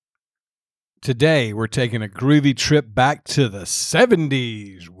Today, we're taking a groovy trip back to the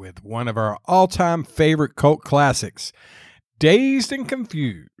 70s with one of our all-time favorite cult classics, Dazed and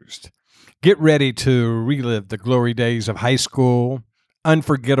Confused. Get ready to relive the glory days of high school,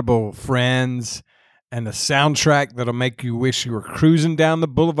 unforgettable friends, and a soundtrack that'll make you wish you were cruising down the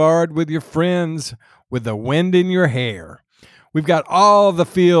boulevard with your friends with the wind in your hair. We've got all the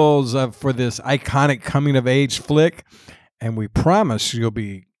feels for this iconic coming-of-age flick, and we promise you'll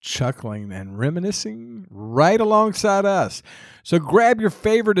be chuckling and reminiscing right alongside us. So grab your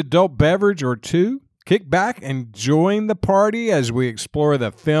favorite adult beverage or two, kick back and join the party as we explore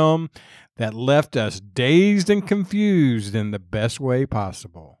the film that left us dazed and confused in the best way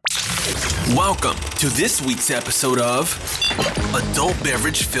possible. Welcome to this week's episode of Adult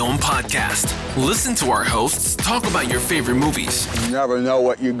Beverage Film Podcast. Listen to our hosts talk about your favorite movies. You never know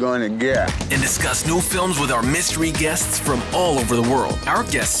what you're going to get. And discuss new films with our mystery guests from all over the world. Our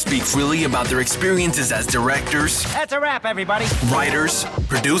guests speak freely about their experiences as directors. That's a wrap, everybody. Writers,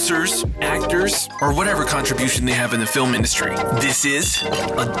 producers, actors, or whatever contribution they have in the film industry. This is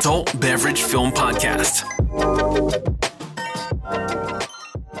Adult Beverage Film Podcast.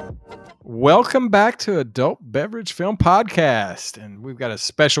 Welcome back to Adult Beverage Film Podcast. And we've got a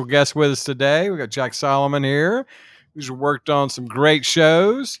special guest with us today. We've got Jack Solomon here, who's worked on some great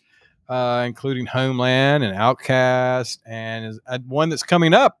shows, including Homeland and Outcast, and is one that's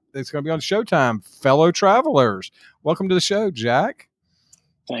coming up. It's going to be on Showtime, Fellow Travelers. Welcome to the show, Jack.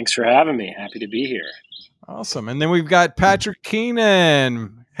 Thanks for having me. Happy to be here. Awesome. And then we've got Patrick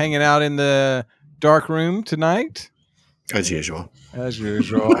Keenan hanging out in the dark room tonight. As usual. As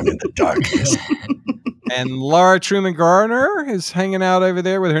usual. I'm in the darkness. And Laura Truman Garner is hanging out over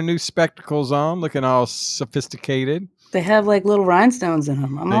there with her new spectacles on, looking all sophisticated. They have like little rhinestones in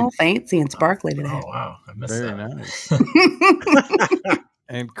them. I'm all fancy and sparkly today. Oh, wow. I missed Very that. nice.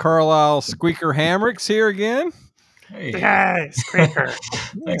 And Carlisle Squeaker Hamrick's here again. Hey. Hey, Squeaker.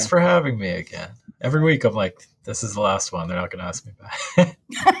 Thanks for having me again. Every week I'm like, this is the last one. They're not going to ask me back.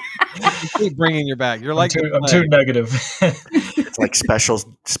 You keep bringing you back. You're like I'm too negative. It's like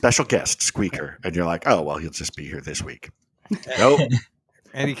special guest Squeaker. And you're like, oh, well, he'll just be here this week. Nope.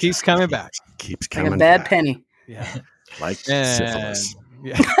 And he keeps coming back. Keeps coming Like a bad back. penny. Yeah. Like syphilis.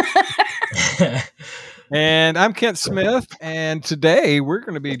 Yeah. And I'm Kent Smith, and today we're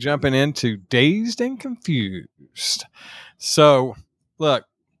going to be jumping into Dazed and Confused. So, look,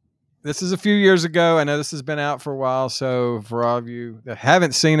 this is a few years ago. I know this has been out for a while, so for all of you that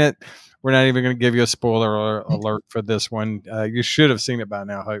haven't seen it, we're not even going to give you a spoiler alert for this one. You should have seen it by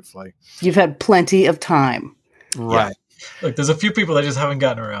now, hopefully. You've had plenty of time. Right. Look, there's a few people that just haven't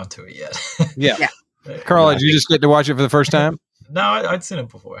gotten around to it yet. Yeah. Carla, did you just get to watch it for the first time? No, I'd seen it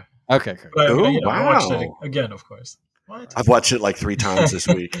before. Okay, cool. But Oh, I watched it wow. again, of course. What? I've watched it like 3 times this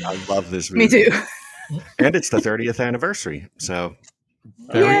week. I love this movie. Me too. And it's the 30th anniversary. So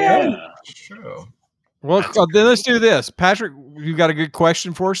There we go. True. Well, then let's do this. Patrick, you got a good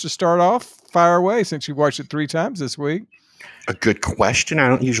question for us to start off? Fire away, since you've watched it 3 times this week. a good question. I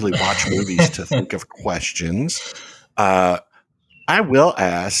don't usually watch movies to think of questions. I will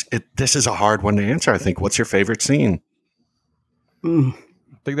ask, this is a hard one to answer, I think. What's your favorite scene? I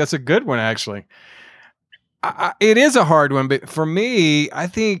think that's a good one, actually. It is a hard one, but for me, I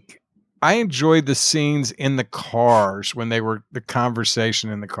think I enjoyed the scenes in the cars when they were the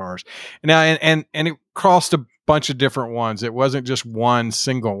conversation in the cars. Now, and it crossed a bunch of different ones. It wasn't just one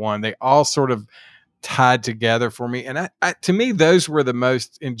single one. They all sort of tied together for me. And to me, those were the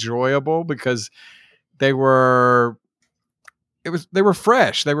most enjoyable because they were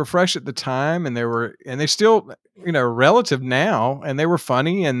fresh. They were fresh at the time, and they still, relative now, and they were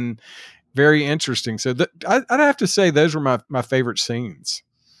funny and very interesting. So I'd have to say those were my favorite scenes.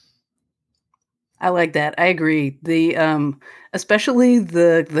 I like that. I agree. The especially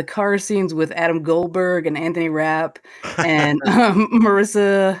the car scenes with Adam Goldberg and Anthony Rapp and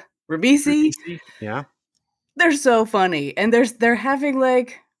Marissa Ribisi. Yeah, they're so funny, and they're having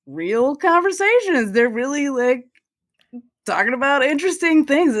like real conversations. They're really like talking about interesting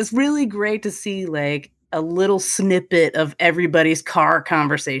things. It's really great to see like a little snippet of everybody's car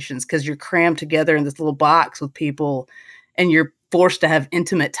conversations because you're crammed together in this little box with people, and you're forced to have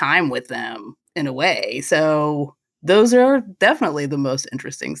intimate time with them in a way. So those are definitely the most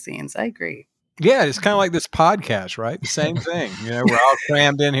interesting scenes. I agree. Yeah, it's kind of like this podcast, right? The same thing. We're all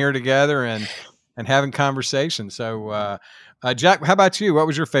crammed in here together and having conversations. So, Jack, how about you? What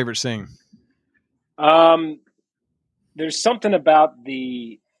was your favorite scene? There's something about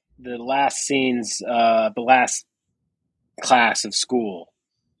the last scenes, the last class of school,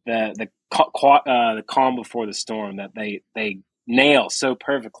 the calm before the storm, that they nail so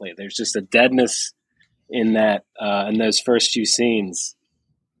perfectly. There's just a deadness in that in those first few scenes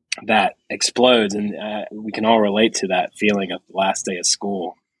that explodes, and we can all relate to that feeling of the last day of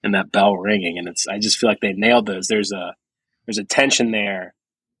school and that bell ringing. And I just feel like they nailed those. There's a tension there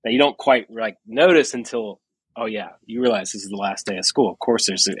that you don't quite like notice until, oh yeah, you realize this is the last day of school. Of course,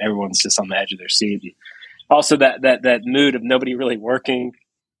 everyone's just on the edge of their seat. Also, that mood of nobody really working,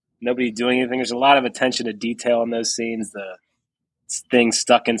 nobody doing anything. There's a lot of attention to detail in those scenes. The things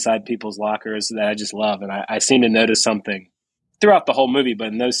stuck inside people's lockers that I just love, and I seem to notice something throughout the whole movie, but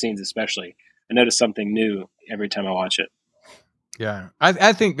in those scenes especially, I notice something new every time I watch it. Yeah,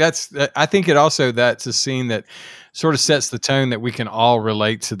 I think that's a scene that sort of sets the tone that we can all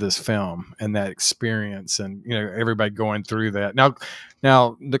relate to this film and that experience, and everybody going through that.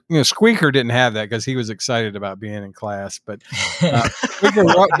 Now Squeaker didn't have that because he was excited about being in class. But Squeaker,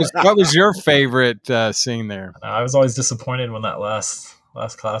 what was your favorite scene there? I was always disappointed when that last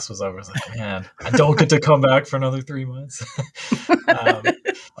class was over. I was like, man, I don't get to come back for another 3 months.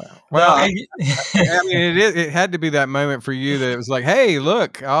 I mean, it had to be that moment for you that it was like, hey,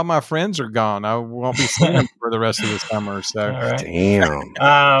 look, all my friends are gone. I won't be seeing them for the rest of the summer. So, all right.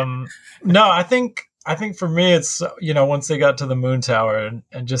 Damn. No, I think for me, it's, once they got to the moon tower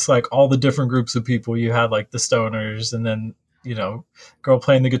and just like all the different groups of people, you had like the stoners, and then, girl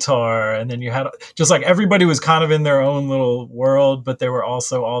playing the guitar. And then you had just like everybody was kind of in their own little world, but they were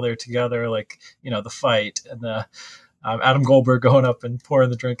also all there together. Like, the fight and the Adam Goldberg going up and pouring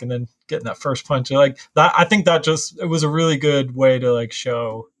the drink and then getting that first punch. Like that, I think that it was a really good way to like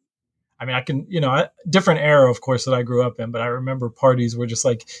show. I mean, I can, different era, of course, that I grew up in, but I remember parties where just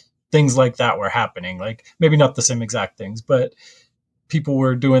like things like that were happening. Like maybe not the same exact things, but people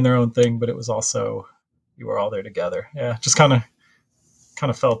were doing their own thing, but it was also, you were all there together. Yeah. Just kind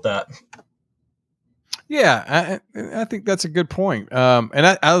of felt that. Yeah. I think that's a good point.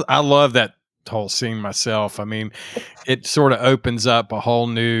 And I love that whole scene myself. I mean, it sort of opens up a whole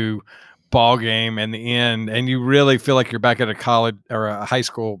new ball game in the end, and you really feel like you're back at a college or a high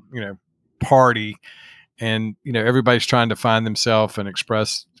school, party, and everybody's trying to find themselves and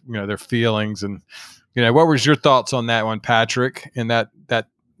express their feelings. And what was your thoughts on that one, Patrick, in that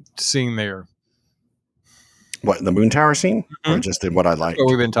scene there? What, the moon tower scene? Mm-hmm. Or just what I liked? What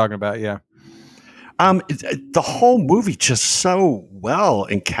we've been talking about, yeah. The whole movie just so well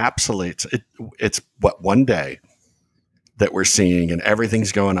encapsulates it. It's one day that we're seeing, and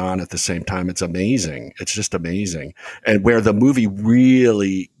everything's going on at the same time. It's amazing. It's just amazing. And where the movie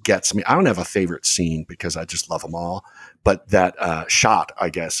really gets me, I don't have a favorite scene because I just love them all, but that shot, I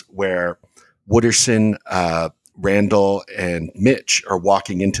guess, where Wooderson, Randall, and Mitch are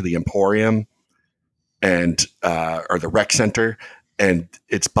walking into the Emporium and or the rec center, and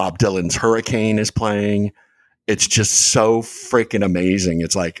it's Bob Dylan's Hurricane is playing. It's just so freaking amazing.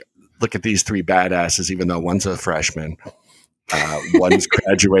 It's like, look at these three badasses, even though one's a freshman. One's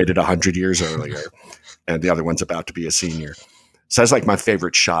graduated 100 years earlier, and the other one's about to be a senior. So that's like my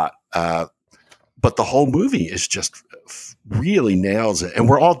favorite shot. But the whole movie is just really nails it. And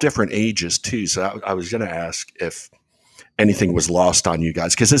we're all different ages too. So I was going to ask if anything was lost on you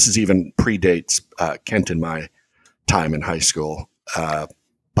guys, because this is even predates Kent and my time in high school.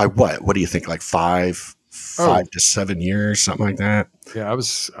 By what do you think? Like 5 to 7 years, something like that. Yeah, I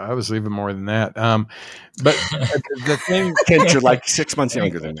was even more than that. But the thing, Kent, you're like 6 months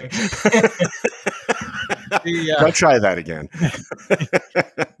younger than me. Don't try that again.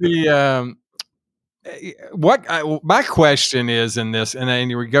 My question is in this, and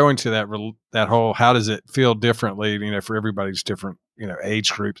you were going to that whole, how does it feel differently, for everybody's different,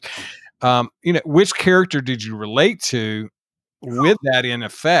 age groups. Which character did you relate to with that in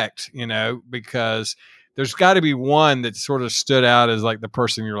effect, because there's got to be one that sort of stood out as like the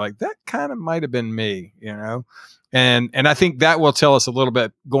person you're like, that kind of might have been me, and I think that will tell us a little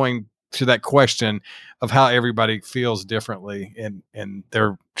bit going to that question of how everybody feels differently in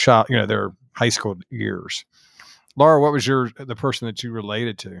their child, their high school years. Laura, what was the person that you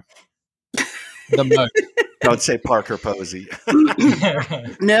related to the most? Don't say Parker Posey.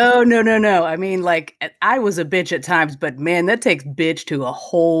 No. I mean, like, I was a bitch at times, but man, that takes bitch to a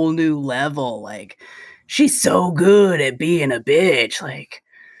whole new level. Like, she's so good at being a bitch. Like,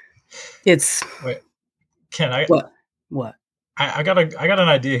 it's. Wait, Ken, What? I got an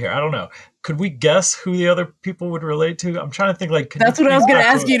idea here. I don't know. Could we guess who the other people would relate to? I'm trying to think. Like, that's what I was going to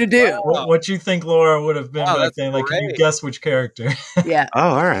ask you to do. What you think Laura would have been back then? Like, can you guess which character? Yeah. Oh,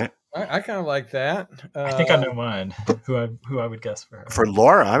 all right. I kind of like that. I think I know mine. Who I would guess for her. For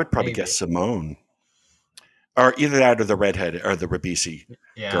Laura, I would probably guess Simone, or either that or the redhead or the Ribisi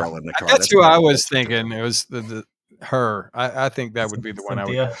girl in the car. That's who I was thinking. It was her. I think that would be the one I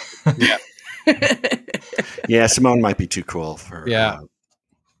would. Cynthia. Yeah. Yeah, Simone might be too cool for. Yeah.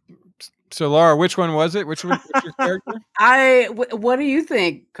 So, Laura, which one was it? What's your character? What do you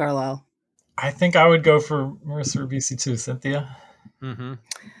think, Carlisle? I think I would go for Mercer BC2, Cynthia. Mm-hmm.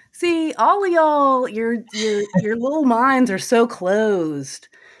 See, all of y'all, your little minds are so closed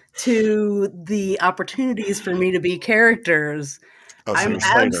to the opportunities for me to be characters. Oh, so I'm you're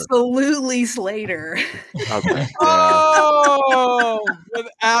Slater. absolutely Slater. Okay. Oh,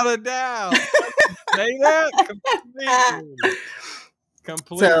 without a doubt. Say that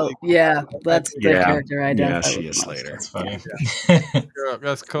completely. So yeah, that's the character I identify she with is most. Slater. That's funny. Yeah.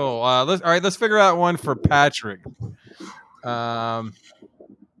 That's cool. Let's figure out one for Patrick. The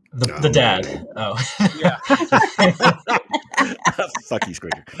dad. Oh. Yeah. Fuck you,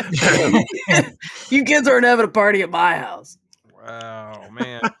 Squeaker. You kids aren't having a party at my house. Wow,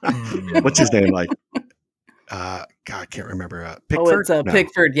 man. What's his name? Like, God, I can't remember. Pickford? Oh, it's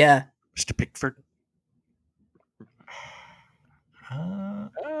Pickford, yeah. Mr. Pickford. I'm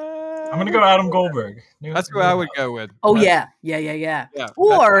gonna go Adam Goldberg. That's who I would go with. Oh yeah.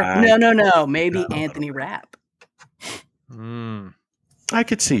 Or no, maybe Anthony Rapp. I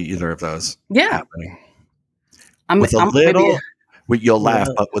could see either of those. Yeah. Happening. You'll laugh,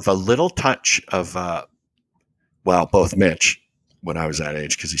 but with a little touch of, both Mitch when I was that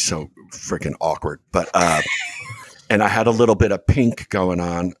age because he's so freaking awkward. But and I had a little bit of Pink going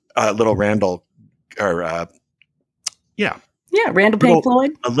on, little Randall, or Randall Pink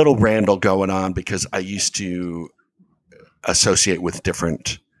Floyd. A little Randall going on because I used to associate with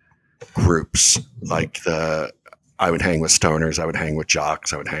different groups. Like I would hang with stoners, I would hang with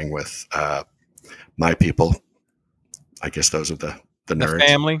jocks, I would hang with my people. I guess those are the nerds. The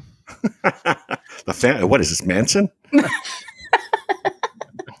family. The family. What is this, Manson?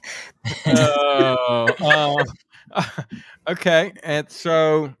 Okay, and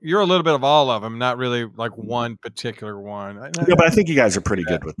so you're a little bit of all of them, not really like one particular one. No, but I think you guys are pretty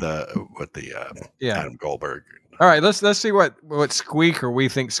good with the Adam Goldberg. All right, let's see what Squeaker we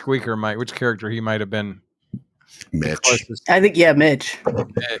think Squeaker which character he might have been. Mitch. I think Mitch.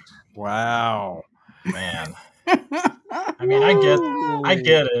 Wow, man. I mean, I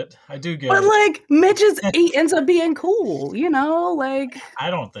get it. I do get it. But like Mitch he ends up being cool, like I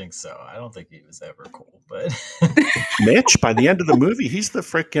don't think so. I don't think he was ever cool, but Mitch, by the end of the movie, he's the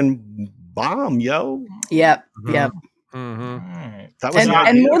freaking bomb, yo. Yep. Mm-hmm. Yep. Mm-hmm. Right. That was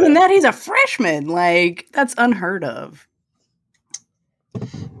and more than that, he's a freshman. Like that's unheard of.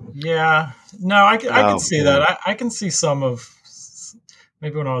 Yeah. No, I can see that. I can see some of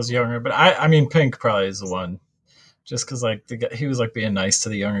maybe when I was younger, but I mean, Pink probably is the one. Just because, like, he was like being nice to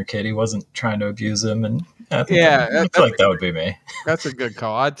the younger kid, he wasn't trying to abuse him, and I feel like that would be me. That's a good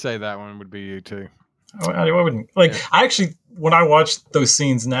call. I'd say that one would be you too. I wouldn't like. Yeah. I actually, when I watch those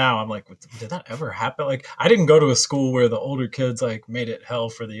scenes now, I'm like, did that ever happen? Like, I didn't go to a school where the older kids like made it hell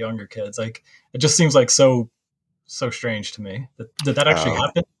for the younger kids. Like, it just seems like so strange to me. Did that actually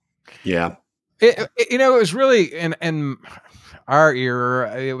happen? Yeah. It was really in our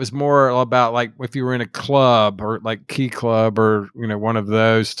era, it was more about like if you were in a club or like Key Club or one of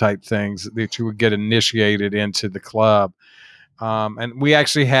those type things that you would get initiated into the club, and we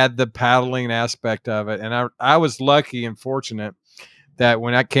actually had the paddling aspect of it. And I was lucky and fortunate that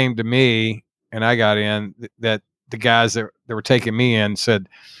when that came to me and I got in, that the guys that were taking me in said,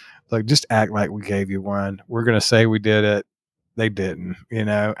 "Look, just act like we gave you one. We're going to say we did it." They didn't,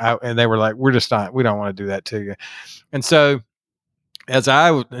 and they were like, "We're just not. We don't want to do that to you." And so, as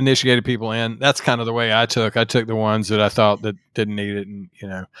I initiated people in, that's kind of the way I took. I took the ones that I thought that didn't need it, and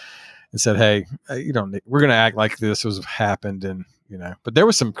said, "Hey, you don't need. We're going to act like this was happened." And but there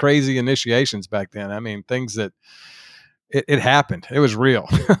was some crazy initiations back then. I mean, things that it happened. It was real.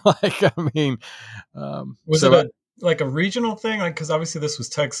 Like, I mean, was it like a regional thing? Like, because obviously this was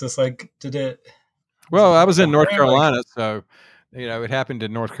Texas. Like, did it? Well, I was in North Carolina, so it happened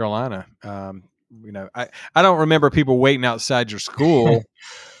in North Carolina. I don't remember people waiting outside your school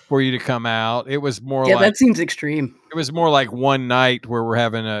for you to come out. It was more like that seems extreme. It was more like one night where we're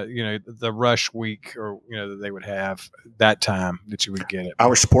having the rush week, or that they would have that time that you would get it.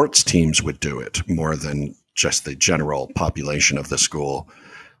 Our sports teams would do it more than just the general population of the school.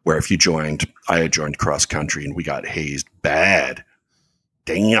 Where if you I had joined cross country and we got hazed bad.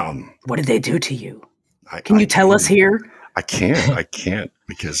 Damn. What did they do to you? Can you tell us here? I can't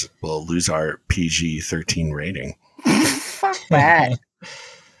because we'll lose our PG-13 rating. Fuck that.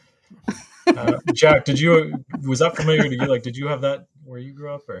 Jack, was that familiar to you? Like, did you have that where you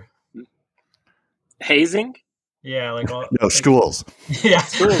grew up, or hazing? Yeah, like all No, schools. Yeah.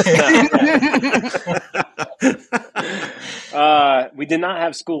 Schools. We did not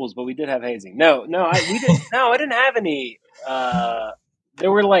have schools, but we did have hazing. No, we didn't. No, I didn't have any.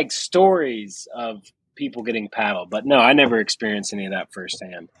 There were like stories of people getting paddled, but no, I never experienced any of that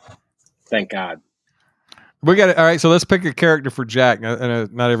firsthand. Thank God. We got it. All right, so let's pick a character for Jack. I know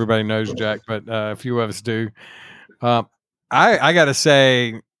not everybody knows Jack, but a few of us do. I got to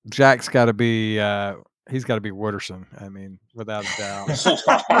say, Jack's got to be. He's got to be Wooderson. I mean, without a doubt.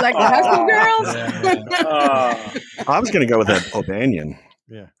 Like the high school girls. Yeah. I was going to go with O'Banion.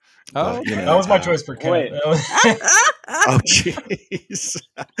 Yeah. But, Oh, you know, That was my choice for Kent. Wait. That was- Oh, jeez.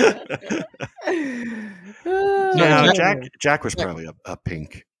 Yeah, No, Jack was probably a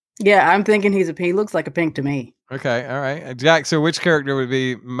pink. Yeah, I'm thinking he's a pink. He looks like a pink to me. okay. All right, Jack. So, which character would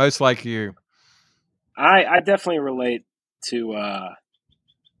be most like you? I definitely relate to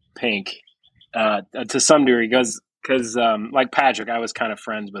Pink to some degree because like Patrick, I was kind of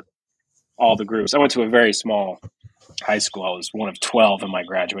friends with all the groups. I went to a very small high school. I was one of 12 in my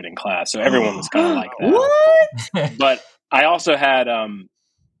graduating class, so everyone was kind of like that. What? But I also had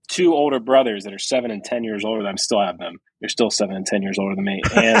two older brothers that are 7 and 10 years older. I still have them. They're still 7 and 10 years older than me,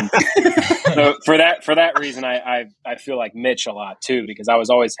 and so for that reason, I feel like Mitch a lot too because I was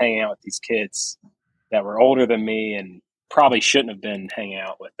always hanging out with these kids that were older than me and probably shouldn't have been hanging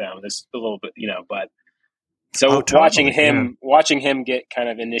out with them. This a little bit, but so Totally, watching him get kind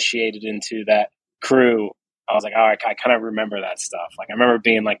of initiated into that crew, I was like, oh, I kind of remember that stuff. Like I remember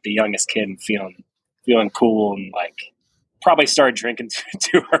being like the youngest kid and feeling cool and like probably started drinking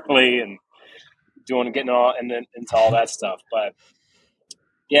too early and getting all and then into all that stuff. But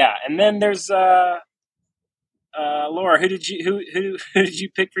yeah, and then there's Laura, who did you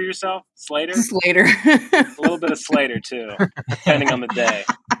pick for yourself? Slater? Slater. A little bit of Slater too, depending on the day.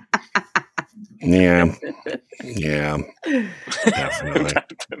 Yeah. Definitely.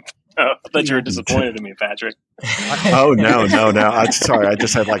 I thought you were disappointed in me, Patrick. Oh, no. I'm sorry. I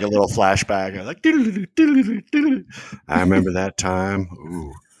just had like a little flashback. I like, doodle-doo. I remember that time.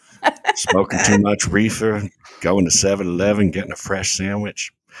 Ooh. Smoking too much reefer, going to 7-Eleven, getting a fresh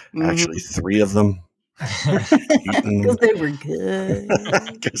sandwich. Actually, 3 of them. Because they were good.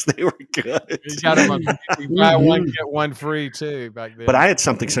 Because they were good. You got him on buy one get one free too back then. But I had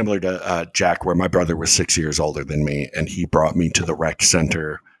something similar to Jack, where my brother was 6 years older than me, and he brought me to the rec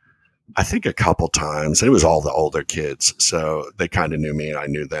center. I think a couple times. It was all the older kids, so they kind of knew me, and I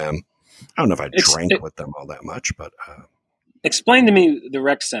knew them. I don't know if I drank with them all that much, but explain to me the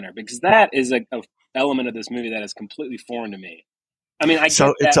rec center because that is a element of this movie that is completely foreign to me. I mean, it's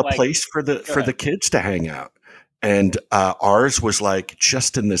a place for the kids to hang out. And ours was like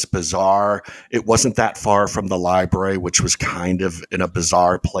just in this bizarre, it wasn't that far from the library, which was kind of in a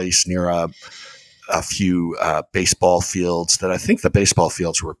bizarre place near a few baseball fields that I think the baseball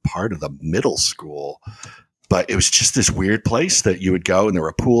fields were part of the middle school. But it was just this weird place that you would go and there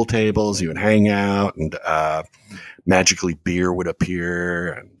were pool tables, you would hang out and magically beer would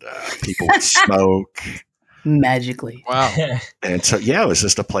appear and people would smoke. Magically. Wow. And so, yeah, it was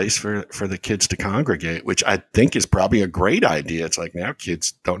just a place for the kids to congregate, which I think is probably a great idea. It's like now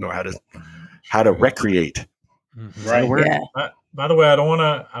kids don't know how to recreate. Right. Yeah. By the way, I don't want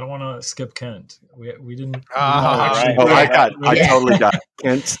to skip Kent. We didn't. Right. Oh, I totally got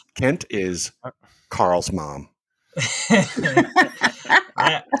it. Kent is Carl's mom.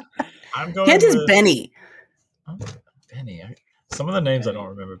 I'm going. Kent is Benny. Oh, Benny. Some of the names I don't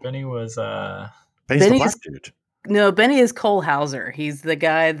remember. Benny was. Benny's the black dude. No, Benny is Cole Hauser. He's the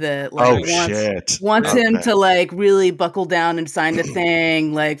guy that wants him to like really buckle down and sign the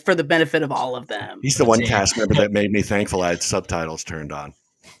thing, like for the benefit of all of them. He's the one cast member that made me thankful I had subtitles turned on.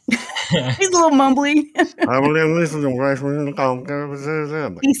 He's a little mumbly.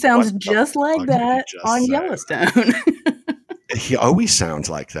 He sounds just like that on Yellowstone. He always sounds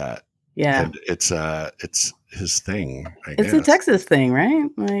like that. Yeah, and it's his thing. It's a Texas thing, right?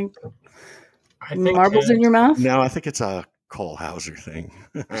 Like I think marbles in your mouth. No, I think it's a Cole Hauser thing.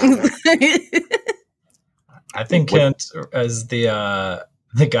 I think Kent as the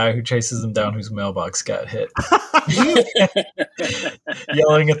guy who chases him down whose mailbox got hit.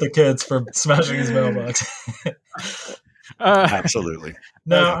 Yelling at the kids for smashing his mailbox. Absolutely.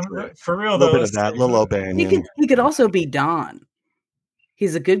 No, for real though. A little bit of that, little O'Banion. He could also be Don.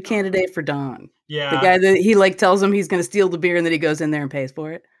 He's a good candidate for Don. Yeah. The guy that he like tells him he's going to steal the beer and then he goes in there and pays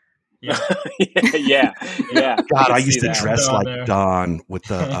for it. Yeah. yeah. God, I used to dress Don like there. Don with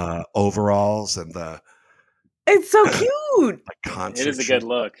the overalls and the It's so cute. It is a good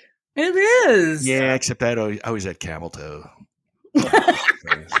look. It is. Yeah, except I always had camel toe.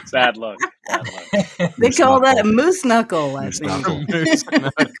 Bad look. They Moose call that knuckle. moose knuckle, I Moose think. knuckle. Moose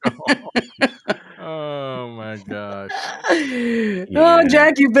knuckle. Oh my gosh. Oh,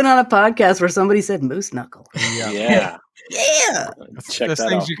 Jack, you've been on a podcast where somebody said moose knuckle. Yeah. Yeah. Check Those that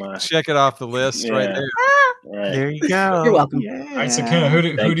things off you my. check it off the list right Yeah. there. Right. There you go. You're welcome. Yeah. All right, so Ken, who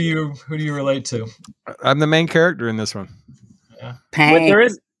Thank do you relate to? I'm the main character in this one.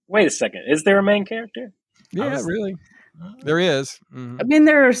 Wait, wait a second. Is there a main character? Yeah, was- really. There is. Mhm. I mean,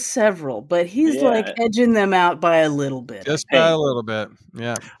 there are several, but he's Yeah. like edging them out by a little bit. Just Hey. by a little bit.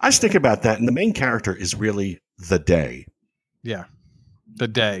 Yeah. I was thinking about that, and the main character is really the day. Yeah. The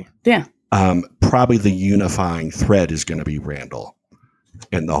day. Yeah. Probably the unifying thread is going to be Randall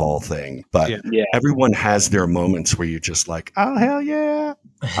in the whole thing. But Yeah. Yeah. everyone has their moments where you're just like, oh, hell yeah.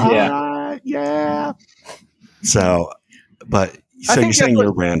 All Yeah. right, yeah. So, but so think you're saying that's what-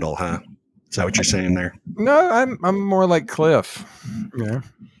 you're Randall, huh? Is that what you're saying there? No, I'm more like Cliff. Yeah.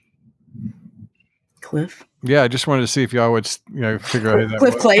 Cliff. Yeah, I just wanted to see if y'all would, figure out who that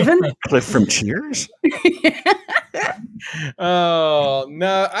Cliff was. Clavin. Cliff from Cheers? Oh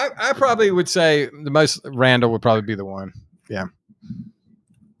no, I probably would say the most Randall would probably be the one. Yeah,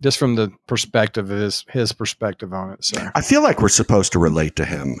 just from the perspective of his perspective on it. So I feel like we're supposed to relate to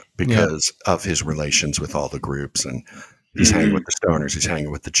him because of his relations with all the groups, and he's hanging with the stoners, he's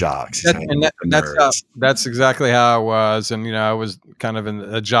hanging with the jocks, he's hanging with the nerds. that's exactly how I was, and I was kind of in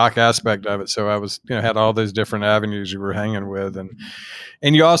a jock aspect of it. So I was, had all those different avenues you were hanging with,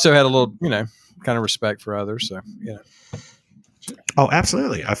 and you also had a little, kind of respect for others. So Oh,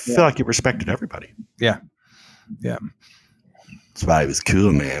 absolutely. I feel like you respected everybody. Yeah. That's why it was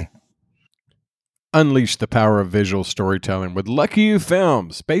cool, man. Unleash the power of visual storytelling with Lucky You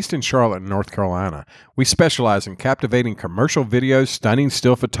Films, based in Charlotte, North Carolina. We specialize in captivating commercial videos, stunning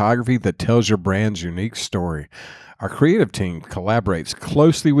still photography that tells your brand's unique story. Our creative team collaborates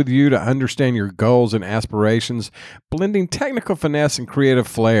closely with you to understand your goals and aspirations, blending technical finesse and creative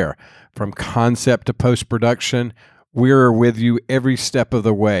flair. From concept to post-production, we're with you every step of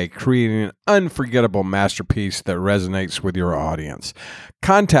the way, creating an unforgettable masterpiece that resonates with your audience.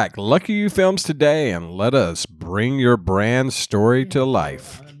 Contact Lucky You Films today and let us bring your brand story to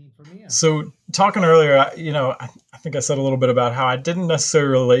life. So talking earlier, I think I said a little bit about how I didn't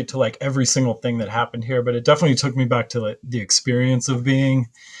necessarily relate to like every single thing that happened here, but it definitely took me back to like the experience of being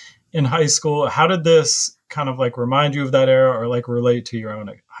in high school. How did this kind of like remind you of that era or like relate to your own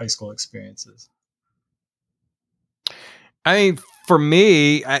high school experiences? I mean, for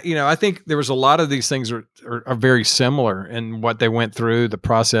me, I think there was a lot of these things are very similar in what they went through, the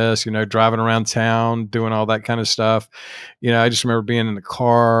process, driving around town, doing all that kind of stuff. I just remember being in the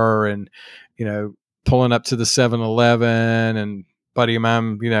car and, pulling up to the 7-Eleven, and buddy of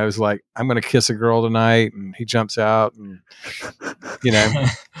mine, is like, I'm going to kiss a girl tonight. And he jumps out and,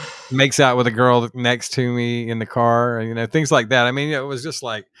 makes out with a girl next to me in the car, and, things like that. I mean, it was just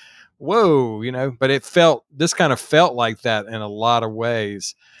like, whoa, but this kind of felt like that in a lot of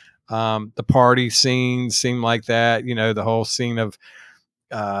ways. The party scene seemed like that, the whole scene of,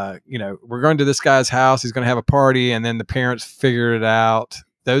 we're going to this guy's house, he's going to have a party, and then the parents figured it out.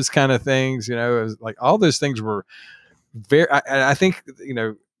 Those kind of things, it was like all those things were very, I think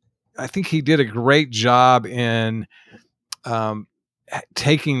he did a great job in,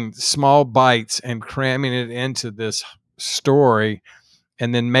 taking small bites and cramming it into this story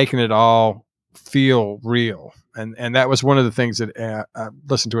and then making it all feel real. And that was one of the things that I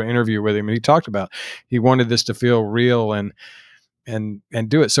listened to an interview with him, and he talked about, he wanted this to feel real and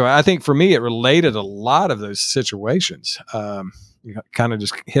do it. So I think for me, it related a lot of those situations, kind of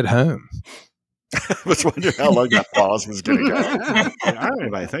just hit home. I was wondering how long that pause was going to go. All right,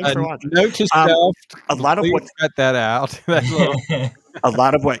 everybody, thanks for watching. Note to self, a lot of what cut that out. That little, a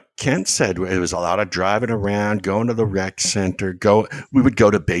lot of what Kent said, it was a lot of driving around, going to the rec center. We would go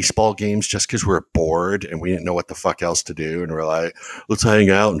to baseball games just because we were bored and we didn't know what the fuck else to do, and we're like, let's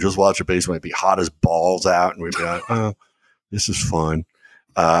hang out and just watch a baseball. It'd be hot as balls out, and we'd be like, oh, this is fun.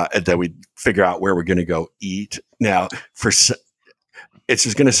 And then we'd figure out where we're going to go eat. Now, it's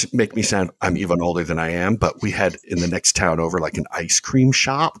just going to make me sound I'm even older than I am, but we had in the next town over like an ice cream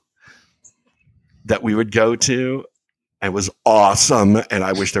shop that we would go to. It was awesome, and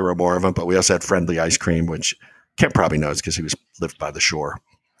I wish there were more of them. But we also had Friendly Ice Cream, which Kent probably knows because he lived by the shore.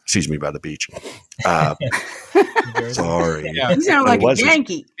 Excuse me, by the beach. Sorry, Yeah. You sound like a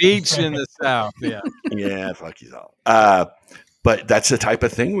Yankee. beach in the South. Yeah. yeah, fuck you all. But that's the type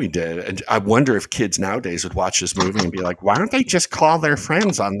of thing we did, and I wonder if kids nowadays would watch this movie and be like, "Why don't they just call their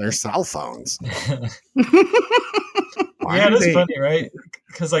friends on their cell phones?" Yeah, it is funny, right?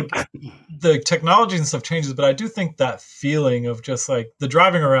 Because like the technology and stuff changes, but I do think that feeling of just like the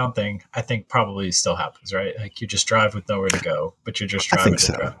driving around thing, I think probably still happens, right? Like you just drive with nowhere to go, but you're just driving.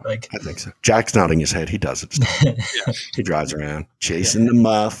 I think so. Jack's nodding his head. He does it. He drives around chasing the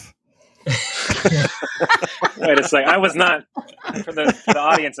muff. Wait a second. I was not, for the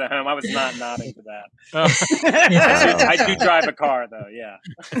audience at home, I was not nodding to that. I do drive a car, though, yeah.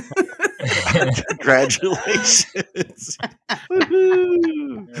 Congratulations.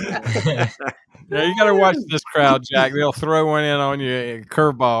 Yeah, you got to watch this crowd, Jack. They'll throw one in on you, a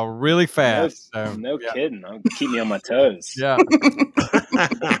curveball, really fast. No kidding. I'll keep me on my toes. Yeah.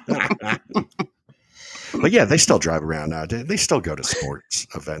 But yeah, they still drive around now. They still go to sports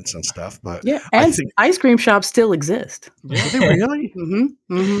events and stuff. But yeah, and ice cream shops still exist. Do they really?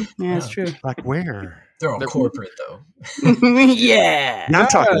 Yeah, it's true. Like where? They're all corporate though. Yeah. Now I'm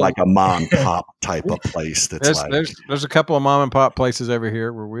talking like a mom and pop type of place. There's a couple of mom and pop places over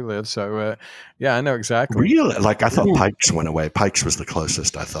here where we live. So yeah, I know exactly. Really? Like I thought Pikes went away. Pikes was the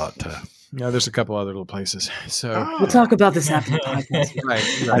closest I thought to. No, there's a couple other little places. So we'll talk about this after the podcast. Right.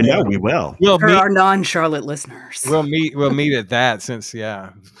 I know we will. For our non-Charlotte listeners. We'll meet at that since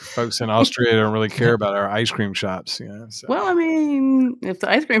folks in Austria don't really care about our ice cream shops. So. Well, I mean, if the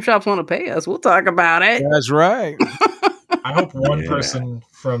ice cream shops want to pay us, we'll talk about it. That's right. I hope one person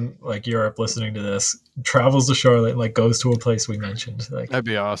from like Europe listening to this travels to Charlotte and like goes to a place we mentioned. Like that'd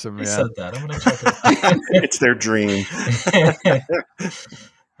be awesome. I said that. I'm gonna check it. It's their dream.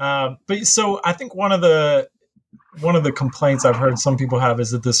 But so I think one of the complaints I've heard some people have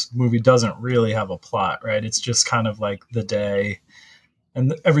is that this movie doesn't really have a plot, right? It's just kind of like the day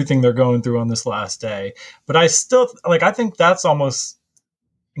and everything they're going through on this last day. But I still I think that's almost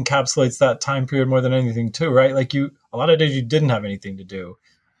encapsulates that time period more than anything too, right? Like a lot of days you didn't have anything to do.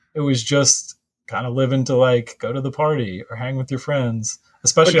 It was just kind of living to like go to the party or hang with your friends,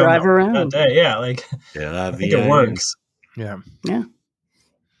 especially or drive on around that day. Yeah, like I think it works. Yeah. Yeah.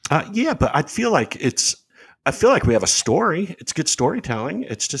 Yeah, but I feel like we have a story. It's good storytelling.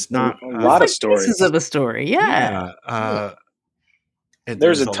 It's just not a lot of stories. Pieces of a story. Yeah.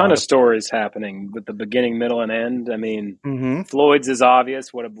 There's a ton of stories happening with the beginning, middle, and end. I mean, Floyd's is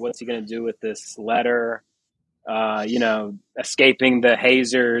obvious. What's he going to do with this letter? Escaping the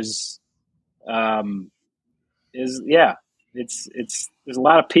hazers. There's a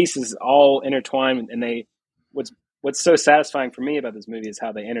lot of pieces all intertwined, and what's so satisfying for me about this movie is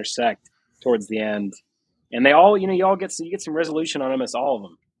how they intersect towards the end, and they all, you get some resolution on almost all of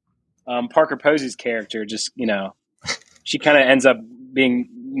them. Parker Posey's character, just she kind of ends up being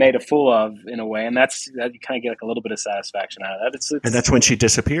made a fool of in a way, and that you kind of get like a little bit of satisfaction out of that. And that's when she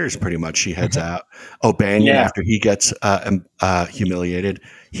disappears. Pretty much, she heads out. O'Banion, after he gets humiliated,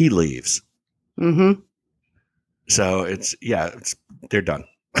 he leaves. Mm-hmm. So they're done.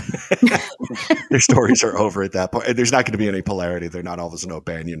 Their stories are over at that point. And there's not going to be any polarity. They're not all of a sudden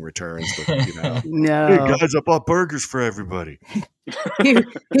O'Banion returns. But, no. Hey guys, I bought burgers for everybody. he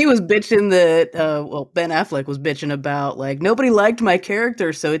was bitching that, Ben Affleck was bitching about like, nobody liked my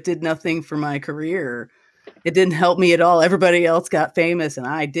character, so it did nothing for my career. It didn't help me at all. Everybody else got famous and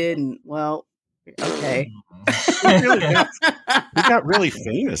I didn't. Well, okay. He got really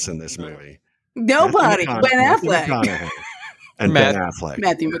famous in this movie. Nobody. Ben Affleck. And Ben Affleck.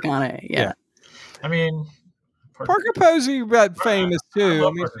 Matthew McConaughey, yeah. I mean, Parker Posey got famous too.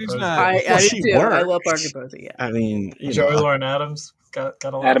 I mean, she's not. I do too. I love Parker Posey. Yeah. I mean, Joey Lauren Adams got a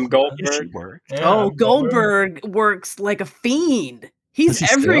lot. Adam Goldberg. Yeah, Goldberg works like a fiend. He's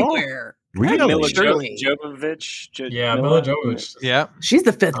everywhere. Really? Mila Jovovich. Mila Jovovich. Yeah. She's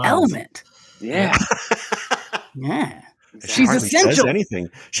the Fifth Element. Yeah. Yeah. She's essential. Says anything.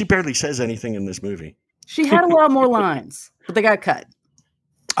 She barely says anything in this movie. She had a lot more lines, but they got cut.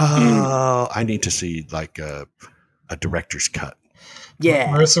 Oh, I need to see like a director's cut. Yeah.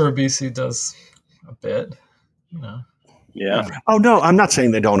 Marissa Ribisi does a bit, Yeah. Oh no, I'm not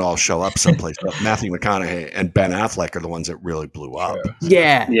saying they don't all show up someplace, but Matthew McConaughey and Ben Affleck are the ones that really blew up.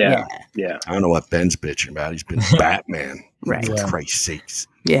 Yeah. I don't know what Ben's bitching about. He's been Batman. Right. For Christ's sakes.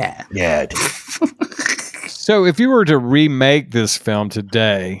 Yeah. Yeah. So if you were to remake this film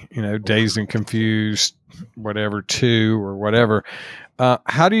today, Dazed and Confused, whatever 2 or whatever,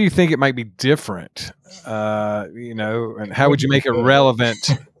 how do you think it might be different? And how would you make it relevant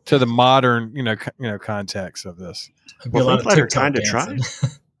to the modern, context of this? Well, Linklater kind of tried.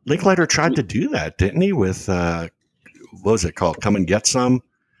 Linklater tried to do that, didn't he? With what was it called? Come and Get Some,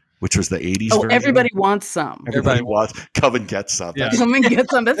 which was the 80s version. Everybody wants some. Everybody wants Come and Get Some. Yeah. Come and Get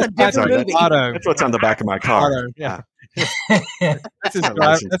Some. That's a different movie. That's what's on the back of my car. Auto, yeah. That's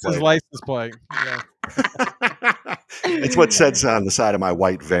his license plate. Yeah. It's what says on the side of my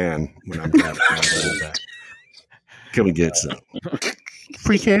white van when I'm driving. Can we get some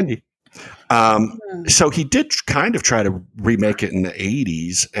free candy? So he did kind of try to remake it in the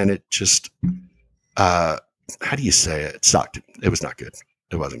 80s, and it just, how do you say it? It sucked. It was not good.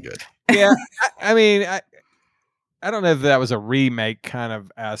 It wasn't good. Yeah, I mean, I don't know if that was a remake kind of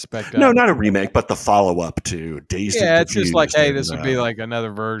aspect. No, of not it. a remake, but the follow up to Dazed. Yeah, and it's just like, Confused hey, and, this would be like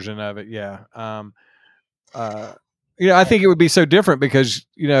another version of it. Yeah. I think it would be so different because,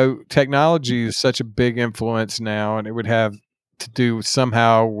 technology is such a big influence now, and it would have to do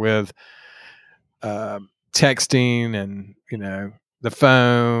somehow with texting and, the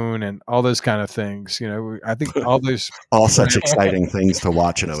phone and all those kind of things. I think all those. all such exciting things to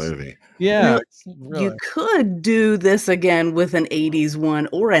watch in a movie. Yeah. Well, you could do this again with an 80s one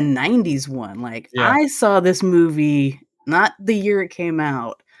or a 90s one. Like, Yeah. I saw this movie not the year it came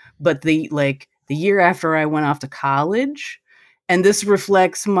out, but the year after I went off to college. And this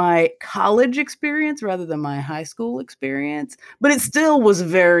reflects my college experience rather than my high school experience, but it still was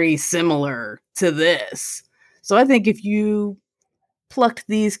very similar to this. So I think if you plucked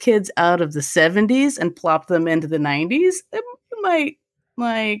these kids out of the 70s and plopped them into the 90s, it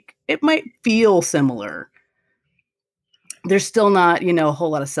might feel similar. There's still not, a whole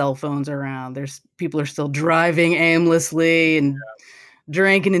lot of cell phones around. People are still driving aimlessly and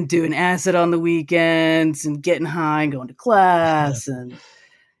drinking and doing acid on the weekends and getting high and going to class. And,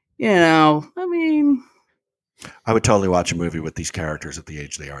 I mean. I would totally watch a movie with these characters at the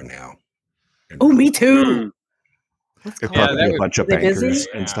age they are now. Oh, me too. It'd probably be a bunch of bankers busy?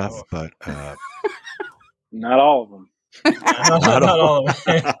 and stuff, but Not all of them. Not all of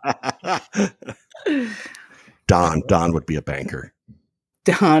them. Don would be a banker.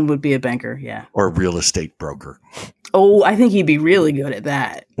 Don would be a banker, yeah. Or a real estate broker. Oh, I think he'd be really good at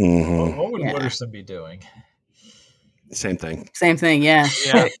that. Mm-hmm. What would Wooderson be doing? Same thing. Same thing, yeah.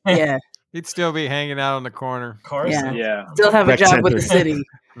 Yeah. Yeah. He'd still be hanging out on the corner. Carson. Yeah. Still have a Rec job Center. with the city.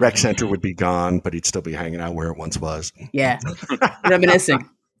 Rec Center would be gone, but he'd still be hanging out where it once was. Yeah. Reminiscing.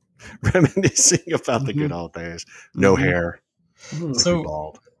 Reminiscing about the good old days. No hair. Ooh. So,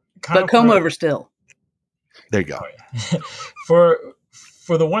 Bald. But comb over still. There you go.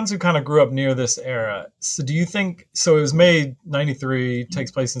 For the ones who kind of grew up near this era, so do you think, so it was made 93,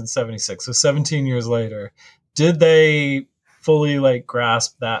 takes place in 76, so 17 years later, did they fully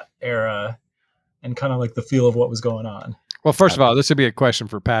grasp that era and kind of the feel of what was going on? Well, first of all, this would be a question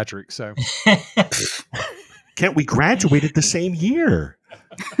for Patrick. So, Kent, we graduated the same year.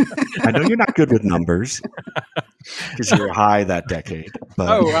 I know you're not good with numbers because you were high that decade.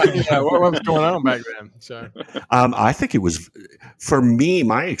 But what was going on back then? So, I think it was, for me,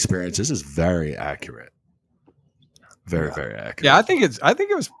 my experience. This is very accurate. Very, very accurate. yeah, I think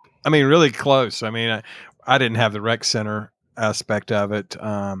it was. I mean, really close. I mean, I didn't have the rec center aspect of it.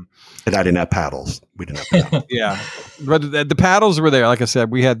 And I didn't have paddles. We didn't have paddles. Yeah, but the paddles were there. Like I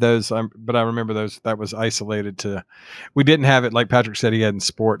said, we had those, but I remember those. That was isolated to. We didn't have it like Patrick said. He had in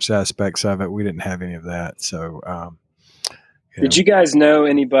sports aspects of it. We didn't have any of that. So, Did you guys know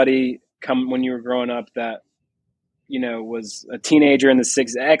anybody when you were growing up that was a teenager in the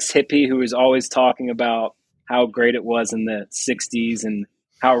 '60s, ex-hippie who was always talking about how great it was in the '60s and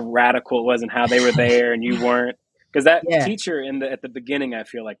how radical it was and how they were there and you weren't? Because that teacher at the beginning, I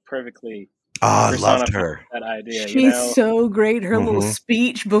feel like perfectly. I loved her. That idea. She's so great. Her little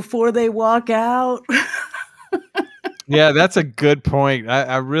speech before they walk out. Yeah, that's a good point.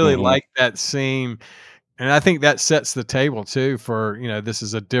 I really like that scene. And I think that sets the table too for, this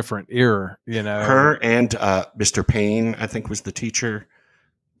is a different era, Her and Mr. Payne, I think, was the teacher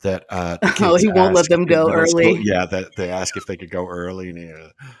that he won't let them go early. Yeah, that they asked if they could go early,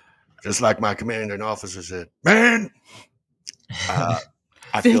 and just like my commanding officer said, man.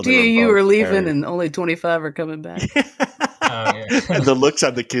 50 of you are leaving and only 25 are coming back. The looks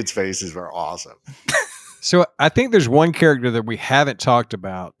on the kids' faces were awesome. So I think there's one character that we haven't talked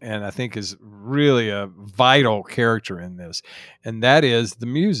about, and I think is really a vital character in this, and that is the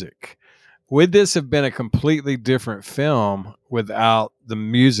music. Would this have been a completely different film without the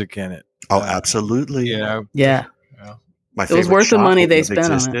music in it? Oh, absolutely. Yeah. My it was worth the money they spent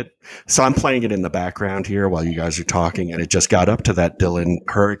on it. So I'm playing it in the background here while you guys are talking, and it just got up to that Dylan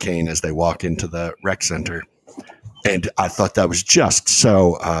hurricane as they walk into the rec center. And I thought that was just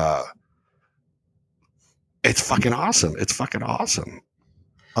so it's fucking awesome. It's fucking awesome.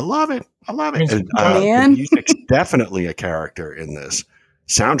 I love it. And, the music's definitely a character in this.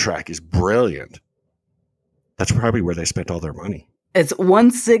 Soundtrack is brilliant. That's probably where they spent all their money. It's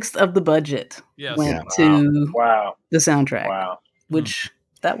 1/6 of the budget went to the soundtrack. Wow. Which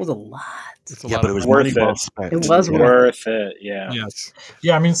That was a lot. It's a Yeah, lot but it of was Worth money it. well spent. It was Yeah. Worth it. Yeah. yes,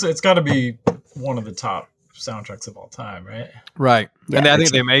 Yeah, I mean, so it's got to be one of the top soundtracks of all time, right? right. Yeah, and I think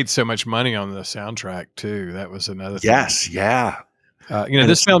it's- they made so much money on the soundtrack too. That was another thing. Yes, yeah. And This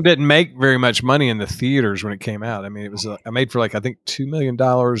it's- film didn't make very much money in the theaters when it came out. I mean, it was made for like I think $2 million,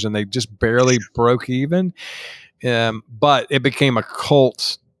 and they just barely broke even. But it became a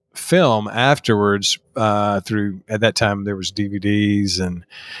cult film afterwards. Through at that time there was DVDs and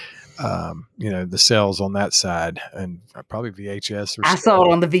the sales on that side, and probably VHS. I saw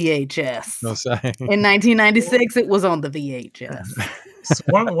it on the VHS. No say. In 1996, it was on the VHS. So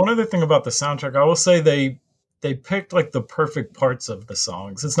one other thing about the soundtrack, I will say they picked like the perfect parts of the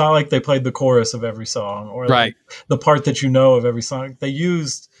songs. It's not like they played the chorus of every song or Right. like the part that you know of every song. They